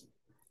 we was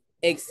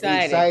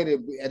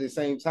excited at the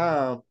same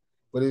time,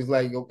 but it's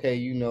like, okay,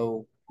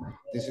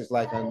 this is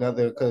like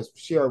another, because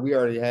we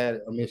already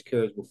had a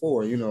miscarriage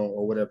before,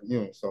 or whatever,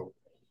 so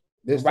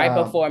this right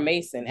time, before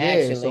Mason,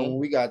 actually. So when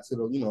we got to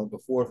the, the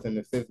 4th and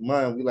the 5th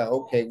month, we like,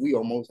 okay, we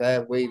almost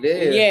halfway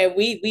there.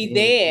 We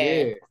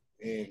there.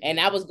 And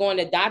I was going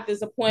to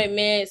doctor's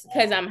appointments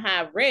because I'm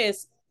high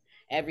risk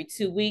every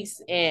 2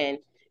 weeks, and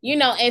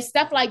and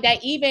stuff like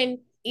that. Even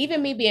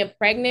me being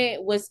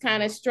pregnant was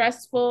kind of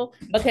stressful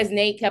because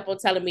Nate kept on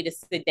telling me to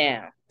sit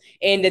down.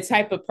 And the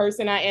type of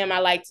person I am, I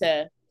like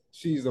to.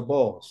 She's a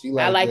boss.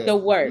 I like the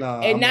work.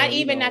 Not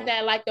that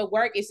I like the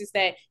work. It's just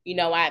that,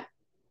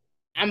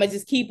 I'm going to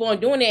just keep on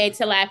doing it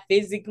until I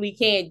physically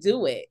can't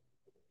do it.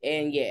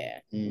 And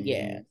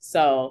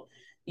So,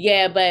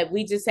 but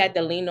we just had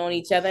to lean on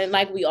each other, and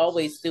like we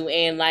always do.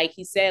 And like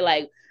he said,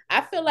 like, I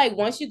feel like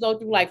once you go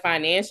through like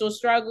financial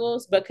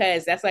struggles,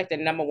 because that's like the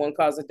number one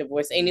cause of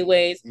divorce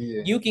anyways,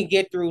 you can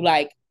get through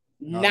like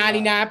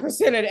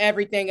 99% of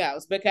everything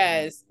else,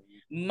 because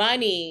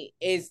money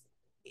is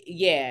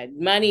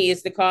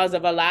the cause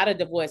of a lot of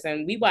divorce.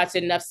 And we watch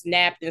enough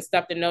Snapped and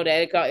stuff to know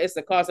that it's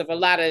the cause of a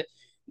lot of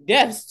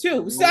deaths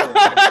too. So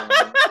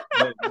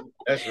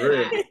that's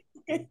real.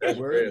 That's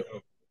real.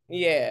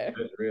 Yeah.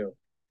 That's real.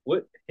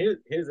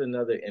 Here's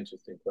another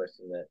interesting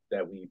question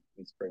that we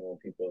spring on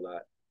people a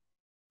lot.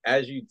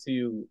 As you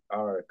two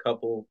are a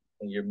couple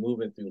and you're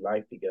moving through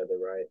life together,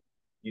 right?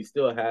 You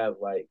still have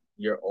like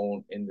your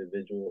own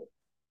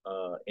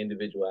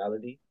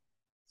individuality.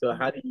 So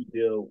how do you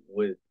deal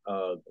with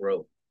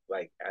growth?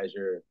 Like as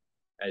your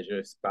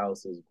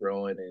spouse is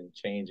growing and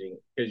changing,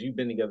 because you've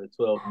been together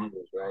 12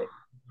 years, right?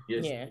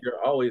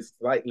 You're always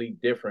slightly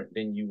different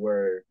than you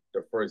were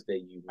the first day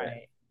you met.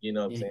 Right. You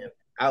know what I'm saying?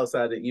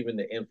 Outside of even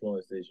the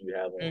influences you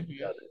have on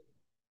each other.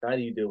 How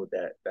do you deal with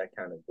that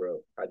kind of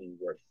growth? How do you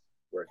work through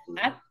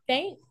I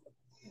think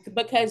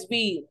because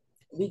we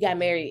got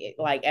married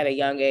like at a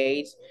young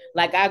age,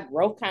 like our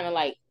growth kind of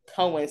like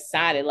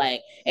coincided.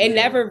 Like it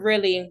never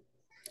really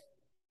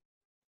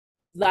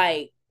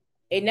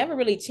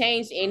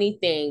changed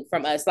anything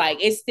from us.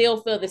 Like it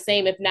still feel the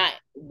same, if not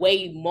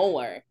way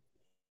more.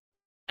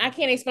 I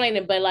can't explain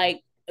it, but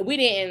like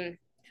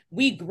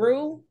we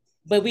grew,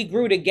 but we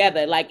grew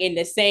together, like in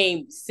the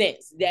same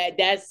sense.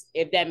 That's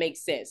if that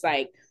makes sense.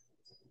 Like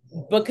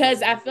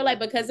because I feel like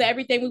because of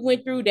everything we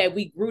went through, that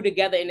we grew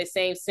together in the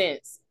same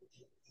sense.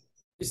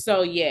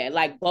 So yeah,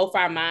 like both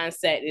our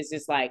mindset is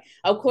just like,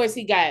 of course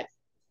he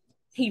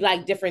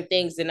like different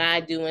things than I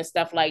do and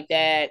stuff like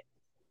that.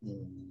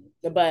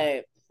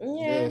 But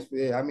yeah.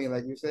 I mean,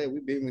 like you said,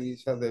 we've been with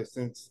each other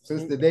since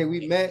the day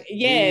we met.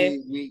 Yeah.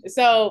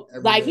 So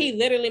like he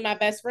literally my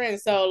best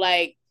friend. So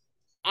like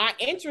our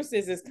interests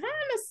is kind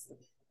of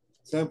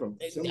similar.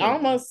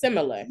 Almost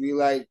similar. We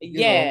like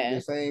the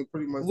same,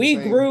 pretty much. We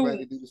grew. Like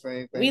to do the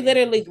same thing. We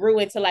literally grew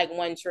into like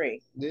one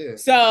tree. Yeah.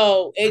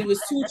 So it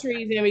was two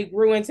trees, and we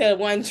grew into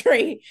one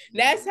tree.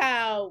 That's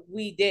how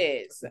we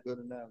did. That's a good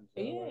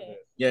analogy.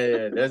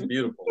 Yeah. That's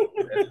beautiful.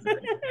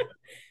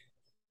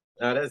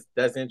 Now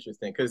that's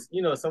interesting because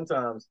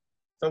sometimes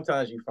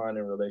you find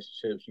in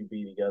relationships you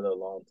be together a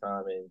long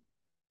time and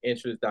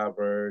interests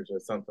diverge or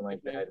something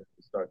like that. And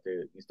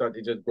you start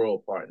to just grow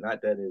apart.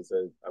 Not that it's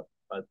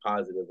a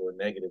positive or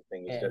negative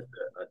thing. It's just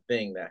a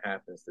thing that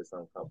happens to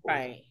some couples.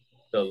 Right.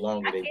 The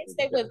longer I can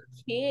say with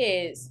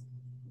kids,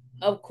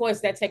 of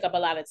course, that take up a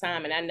lot of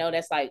time, and I know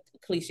that's like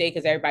cliche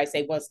because everybody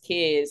say once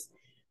kids,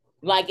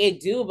 like it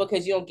do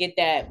because you don't get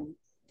that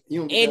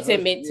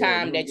intimate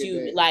time that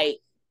you like.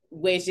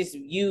 Where it's just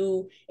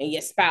you and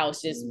your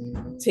spouse just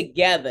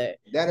together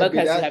because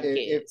you have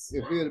kids.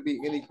 If it would be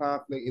any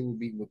conflict, it would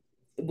be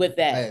with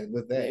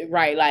that.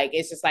 Right? Like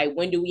it's just like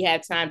when do we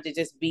have time to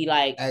just be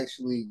like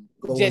actually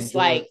just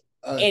like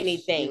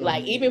anything?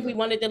 Like even if we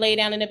wanted to lay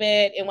down in the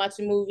bed and watch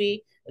a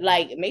movie,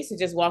 like Mason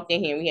just walked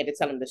in here and we had to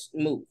tell him to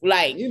move.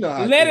 Like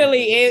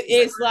literally,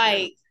 it's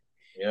like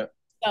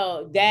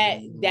So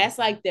that's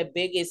like the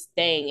biggest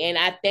thing, and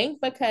I think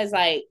because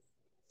like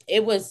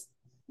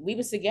we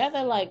was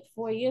together like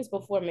 4 years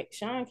before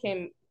Sean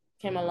came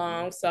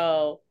along.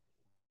 So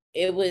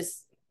it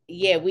was,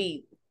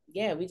 we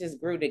just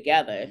grew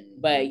together.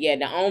 But yeah,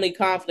 the only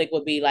conflict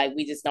would be like,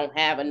 we just don't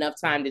have enough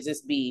time to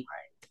just be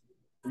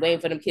waiting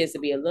for them kids to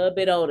be a little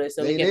bit older.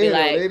 So we can be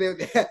like,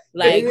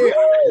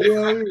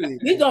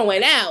 we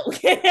going out.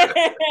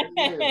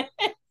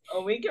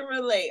 Oh, we can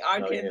relate.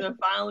 Our kids are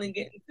finally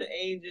getting to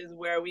ages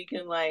where we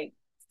can like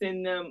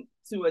send them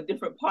to a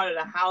different part of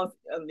the house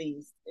at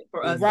least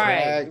for us.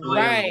 Right.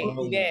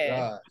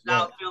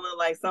 Without feeling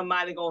like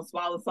somebody gonna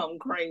swallow something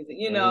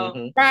crazy,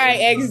 Right,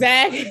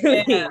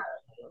 exactly. Yeah.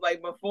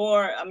 Like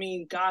before, I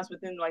mean, gosh,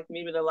 within like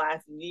maybe the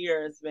last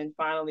year, it's been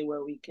finally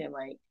where we can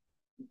like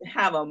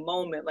have a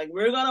moment. Like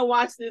we're gonna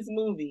watch this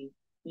movie.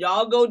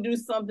 Y'all go do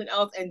something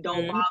else and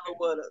don't bother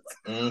with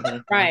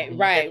us.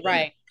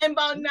 Right. And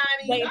about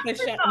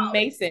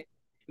 90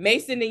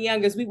 Mason the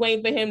youngest, we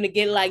waiting for him to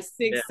get like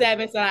 6,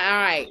 7. So like, all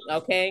right,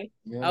 okay.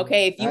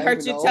 Okay, if you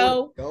hurt your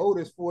toe. The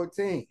oldest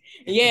 14.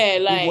 Yeah,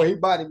 like he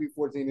about to be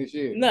 14 this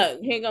year. Look,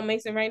 here go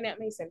Mason right now.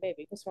 Mason,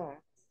 baby, what's wrong?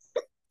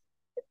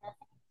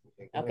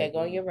 Okay,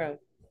 go in your room.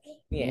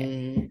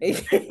 Yeah.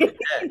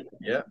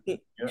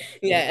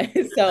 Yeah.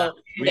 So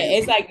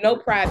it's like no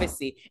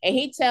privacy. And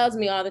he tells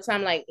me all the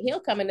time, like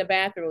he'll come in the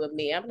bathroom with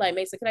me. I'm like,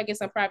 Mason, can I get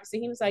some privacy?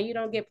 He was like, you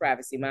don't get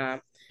privacy,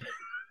 Mom.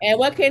 And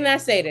what can I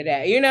say to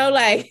that?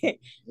 Like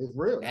it's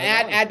real.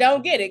 I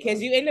don't get it because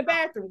you in the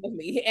bathroom with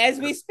me as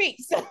we speak.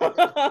 So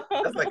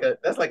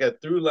that's like a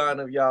through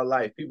line of y'all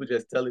life. People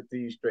just tell it to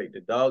you straight.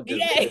 The dog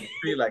just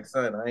feel like,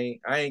 son,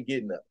 I ain't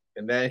getting up.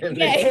 And then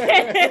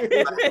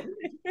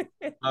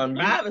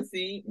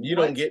privacy. You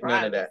don't get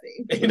none of that.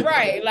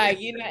 Right. Like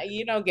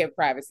you don't get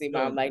privacy,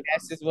 Mom. Like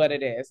that's just what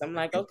it is. I'm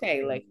like,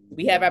 okay, like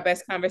we have our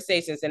best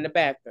conversations in the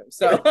bathroom.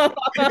 So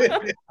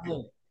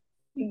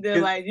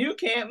they're like, you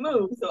can't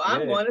move, so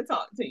I'm going to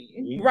talk to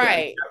you.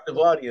 Right. Captive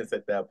audience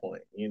at that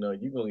point. You're going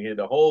to hear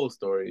the whole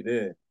story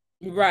then.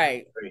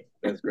 Right.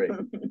 That's great.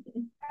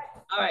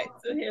 All right,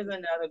 so here's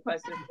another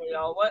question for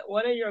y'all.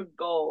 What are your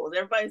goals?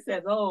 Everybody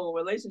says, oh,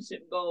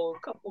 relationship goals,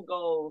 couple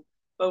goals,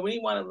 but we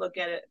want to look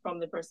at it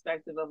from the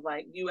perspective of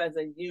like you as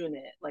a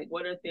unit. Like,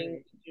 what are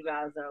things that you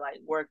guys are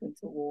like working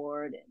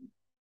toward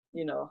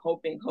and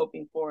hoping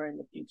for in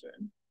the future?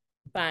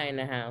 Buying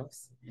a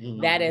house.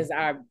 That is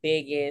our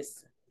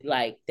biggest.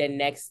 Like the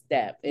next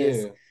step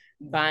is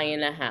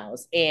buying a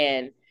house,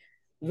 and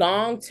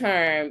long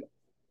term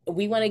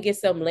we want to get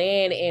some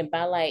land and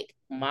buy like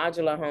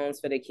modular homes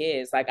for the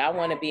kids. Like I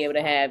want to be able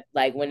to have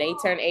like when they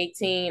turn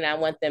 18, I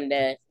want them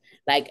to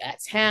like a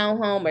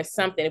townhome or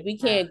something. If we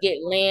can't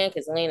get land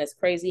because land is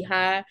crazy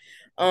high,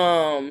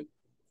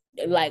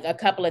 like a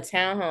couple of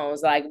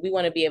townhomes, like we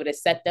want to be able to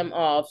set them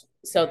off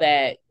so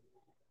that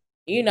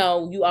you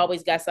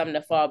always got something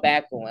to fall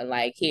back on.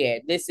 Like here,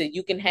 listen,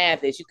 you can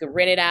have this, you can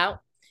rent it out.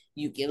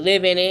 You can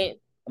live in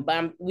it,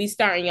 but we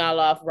starting y'all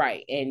off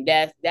right, and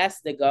that's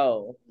the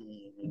goal.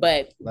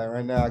 But like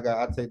right now,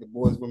 I take the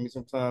boys with me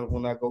sometimes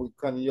when I go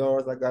cutting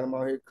yards. I got them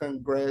out here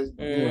cutting grass,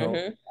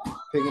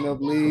 picking up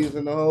leaves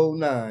and the whole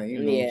nine.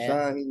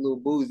 Sean, he a little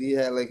boozy. He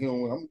had like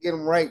I'm gonna get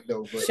him right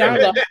though. But Sean,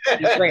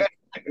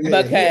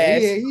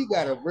 because he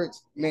got a rich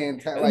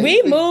mentality. Like,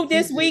 we moved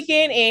this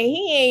weekend and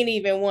he ain't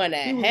even want to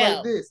help. He was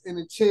like this in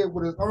the chair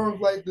with his arms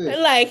like this.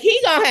 Like he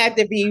gonna have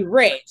to be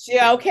rich,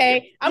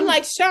 okay? I'm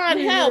like, Sean,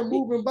 help.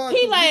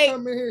 He like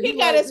he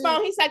got his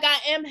phone. He's like, I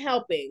am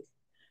helping.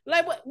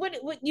 Like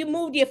what you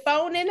moved your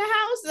phone in the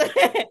house?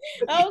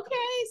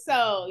 Okay,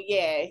 so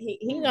yeah,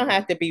 he gonna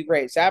have to be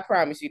rich. I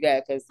promise you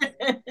that, because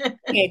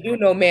can't do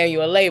no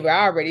manual labor.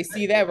 I already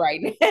see that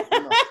right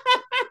now.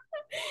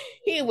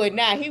 He would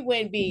not. He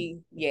wouldn't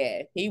be.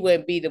 Yeah, he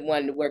wouldn't be the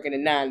one working a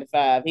 9 to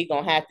 5. He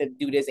gonna have to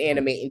do this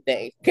animating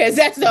thing, because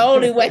that's the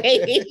only way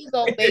he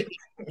gonna make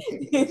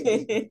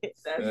it.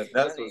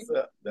 That's what's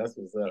up. That's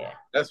what's up. Yeah.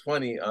 That's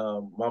funny.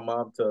 My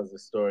mom tells a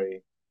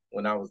story.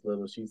 When I was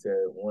little, she said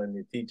one of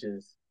the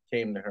teachers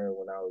came to her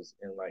when I was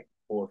in like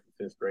 4th or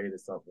 5th grade or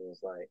something. It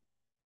was like,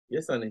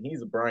 your son,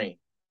 he's a brain.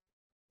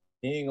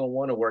 He ain't gonna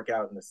want to work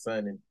out in the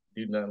sun and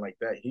do nothing like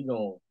that.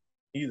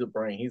 He's a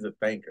brain. He's a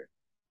thinker.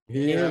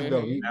 He is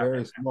though. He's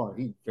very smart.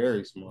 He's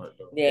very smart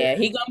though. Yeah,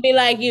 he gonna be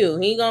like you.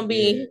 He gonna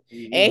be,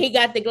 and he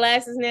got the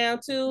glasses now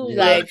too.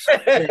 Yeah. Like,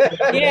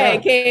 yeah,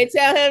 can't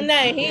tell him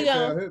nothing. He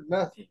gonna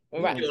nothing.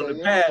 Right. He on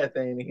the path,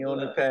 ain't he? He on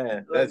the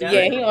path. That's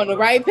he on the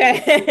right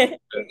path.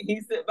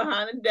 He sit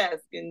behind a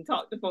desk and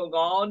talk to folk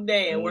all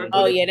day and work.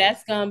 Oh yeah,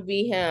 that's gonna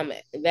be him.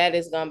 That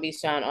is gonna be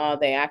Sean all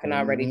day. I can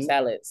already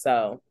tell it.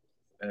 So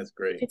that's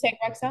great. Did you take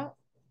Rex out?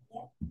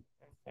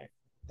 Yeah.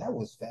 That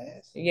was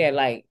fast. Yeah,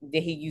 like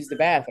did he use the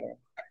bathroom?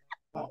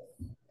 Oh,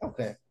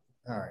 okay.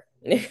 All right.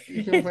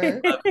 You know what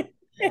I'm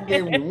saying?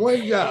 Gave him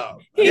one job.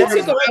 He took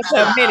him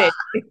a minute.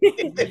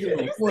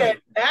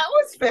 That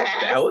was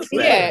fast. That was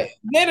fast.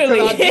 Yeah,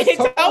 literally. He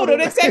told him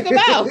to take him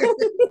out.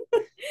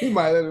 He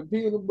might let him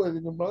pee in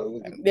the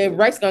bucket. Then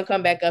Rex gonna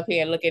come back up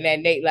here and looking at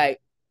Nate like,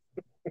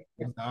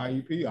 nah,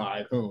 you pee. All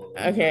right, cool.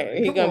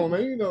 Okay, come on,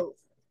 man. You know,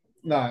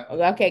 nah.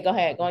 Okay, go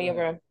ahead. Go in your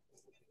room.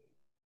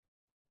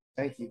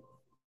 Thank you.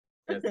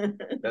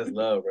 That's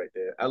love right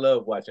there. I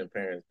love watching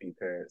parents be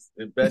parents.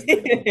 The best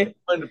thing,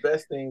 one of the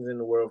best things in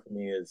the world for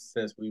me is,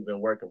 since we've been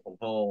working from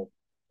home,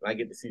 I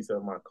get to see some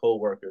of my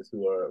coworkers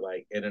who are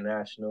like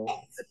international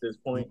at this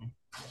point,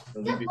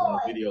 and we be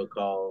on a video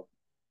call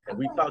and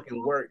we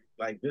talking work.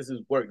 Like, this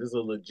is work. This is a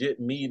legit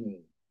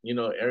meeting. You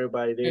know,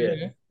 everybody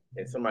there,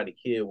 and somebody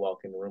kid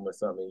walk in the room or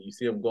something. And you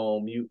see them go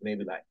on mute, and they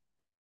be like,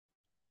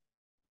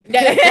 or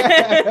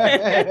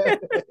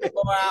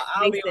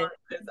I'll be on,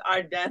 because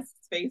our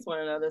desks face one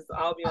another, so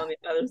I'll be on the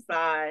other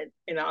side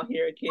and I'll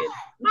hear a kid,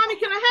 Mommy,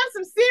 can I have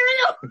some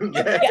cereal?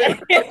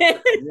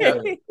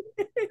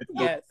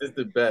 Yes. It's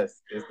the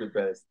best. It's the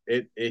best.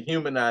 It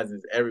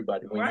humanizes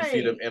everybody when you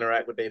see them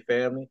interact with their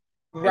family.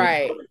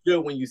 Right. It's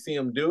good when you see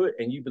them do it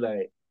and you be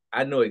like,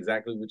 I know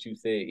exactly what you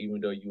said,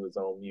 even though you was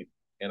on mute.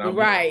 And I'm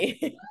right.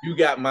 Like, you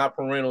got my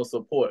parental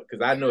support,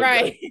 because I know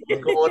exactly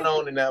what's going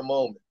on in that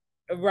moment.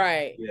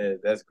 Right. Yeah,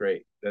 that's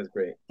great. That's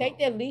great. Take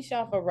that leash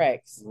off of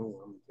Rex.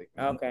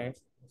 Okay.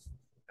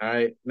 All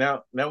right.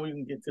 Now we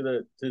can get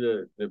to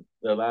the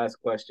last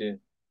question.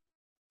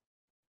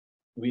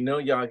 We know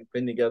y'all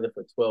been together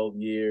for 12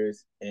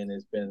 years, and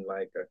it's been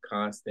like a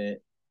constant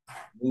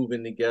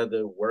moving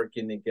together,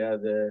 working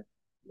together,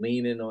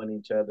 leaning on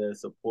each other,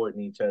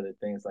 supporting each other,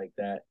 things like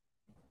that.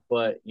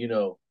 But, you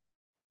know,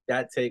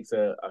 that takes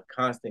a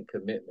constant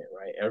commitment,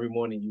 right? Every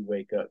morning you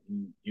wake up,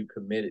 you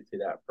committed to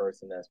that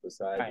person that's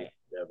beside you.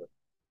 Together.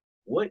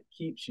 What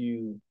keeps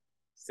you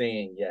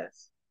saying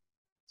yes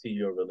to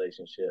your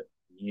relationship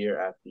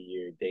year after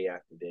year, day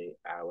after day,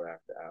 hour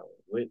after hour?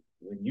 When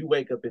you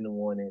wake up in the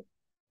morning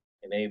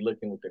and they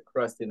looking with the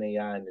crust in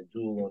their eye and the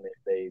drool on their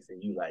face,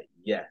 and you like,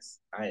 yes,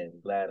 I am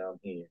glad I'm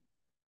here.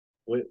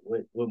 What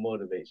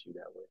motivates you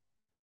that way?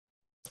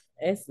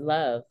 It's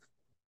love.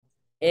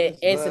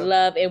 It's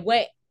love.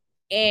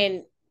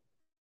 And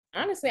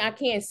honestly, I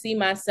can't see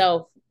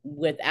myself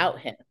without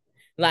him.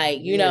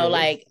 Like, you know,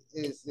 like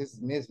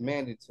it's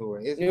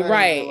mandatory. It's not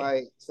even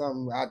like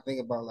something I think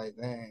about, like,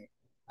 dang,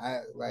 I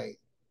like,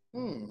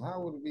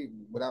 how would it be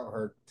without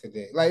her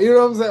today? Like, you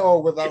know what I'm saying?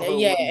 Or without her one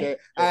day.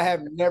 I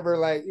have never,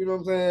 like, you know what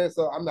I'm saying?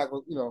 So I'm not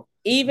gonna, you know.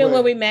 Even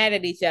when we mad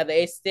at each other,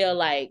 it's still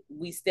like,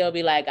 we still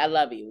be like, I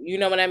love you. You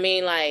know what I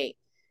mean? Like,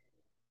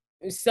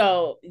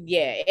 so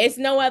yeah, it's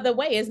no other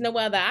way. It's no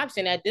other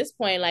option at this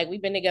point. Like,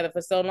 we've been together for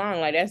so long.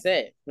 Like, that's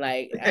it.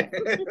 Like, ain't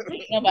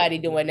nobody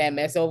doing that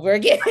mess over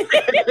again.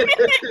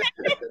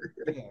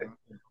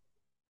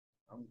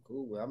 I'm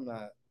cool. I'm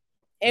not.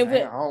 And I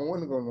don't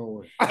want to go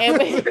nowhere.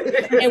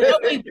 And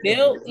what we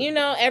built, you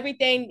know,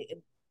 everything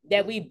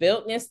that we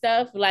built and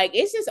stuff, like,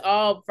 it's just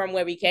all from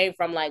where we came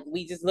from. Like,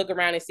 we just look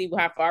around and see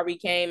how far we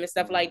came and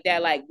stuff like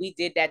that. Like, we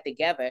did that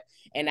together,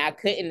 and I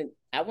wouldn't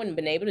have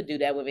been able to do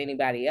that with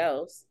anybody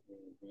else.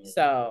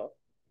 So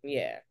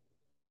yeah,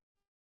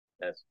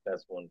 that's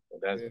wonderful.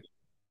 That's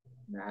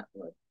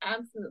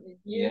absolutely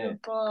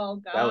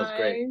beautiful, guys. That was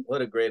great.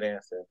 What a great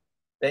answer.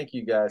 Thank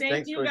you guys.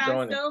 Thanks you guys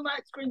joining. So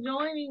much for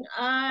joining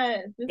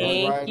us.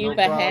 Thank you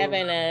for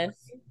having us.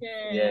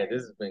 Yeah,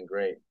 this has been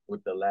great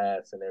with the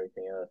laughs and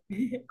everything else.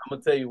 I'm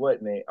gonna tell you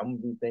what, Nate. I'm gonna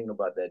be thinking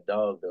about that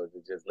dog though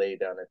that just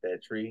laid down at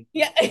that tree.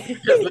 Yeah,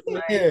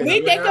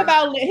 we think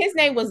about his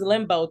name was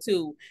Limbo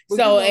too.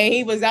 So and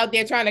he was out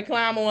there trying to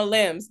climb on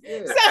limbs.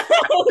 Yeah.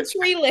 So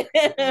tree limbs.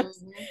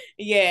 Mm-hmm.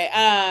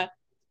 Yeah.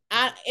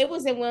 It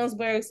was in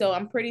Williamsburg, so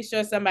I'm pretty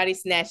sure somebody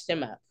snatched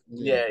him up.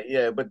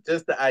 Yeah, but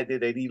just the idea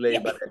that he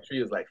laid by that tree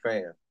was like,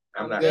 fam,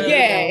 I'm not.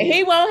 Yeah,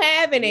 he won't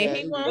have it.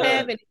 He won't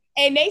have it.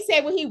 And they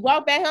said when he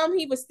walked back home,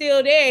 he was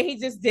still there. He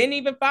just didn't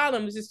even follow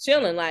him. He was just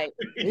chilling, like.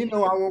 You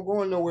know, I won't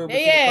go nowhere.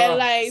 Yeah,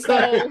 like so.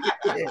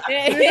 You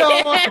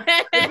know,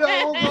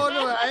 I won't go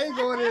nowhere. I ain't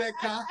going to that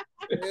car.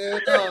 Yeah,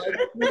 no,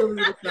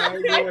 I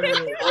ain't going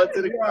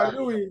to the car. I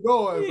knew he was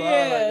going. So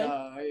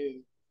yeah.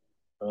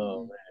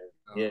 Oh man.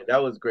 Yeah,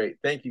 that was great.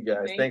 Thank you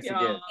guys. Thanks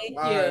again. Thank you.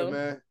 All right,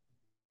 man.